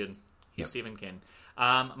a weird dude. He's Stephen King.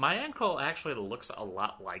 My uncle actually looks a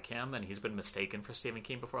lot like him, and he's been mistaken for Stephen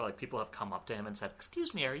King before. Like, people have come up to him and said,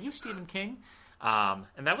 "Excuse me, are you Stephen King?"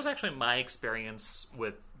 And that was actually my experience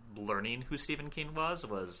with learning who Stephen King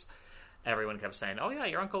was everyone kept saying, "Oh yeah,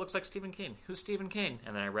 your uncle looks like Stephen King. Who's Stephen King?"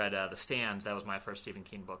 And then I read The Stand. That was my first Stephen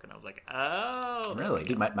King book, and I was like, "Oh, really?"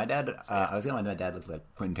 Dude, my dad. I was gonna. My dad looked like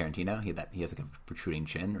Quentin Tarantino. He has like a protruding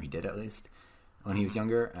chin, or he did at least when he was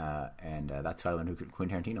younger, and that's how I learned who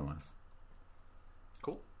Quentin Tarantino was.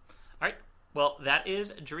 Cool. All right. Well, that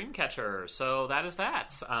is Dreamcatcher. So that is that.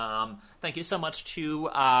 Thank you so much to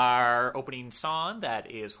our opening song.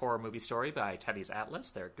 That is Horror Movie Story by Teddy's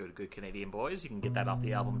Atlas. They're good Canadian boys. You can get that off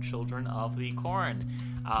the album Children of the Corn.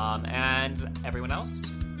 And everyone else,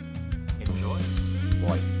 enjoy.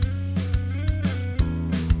 Boy.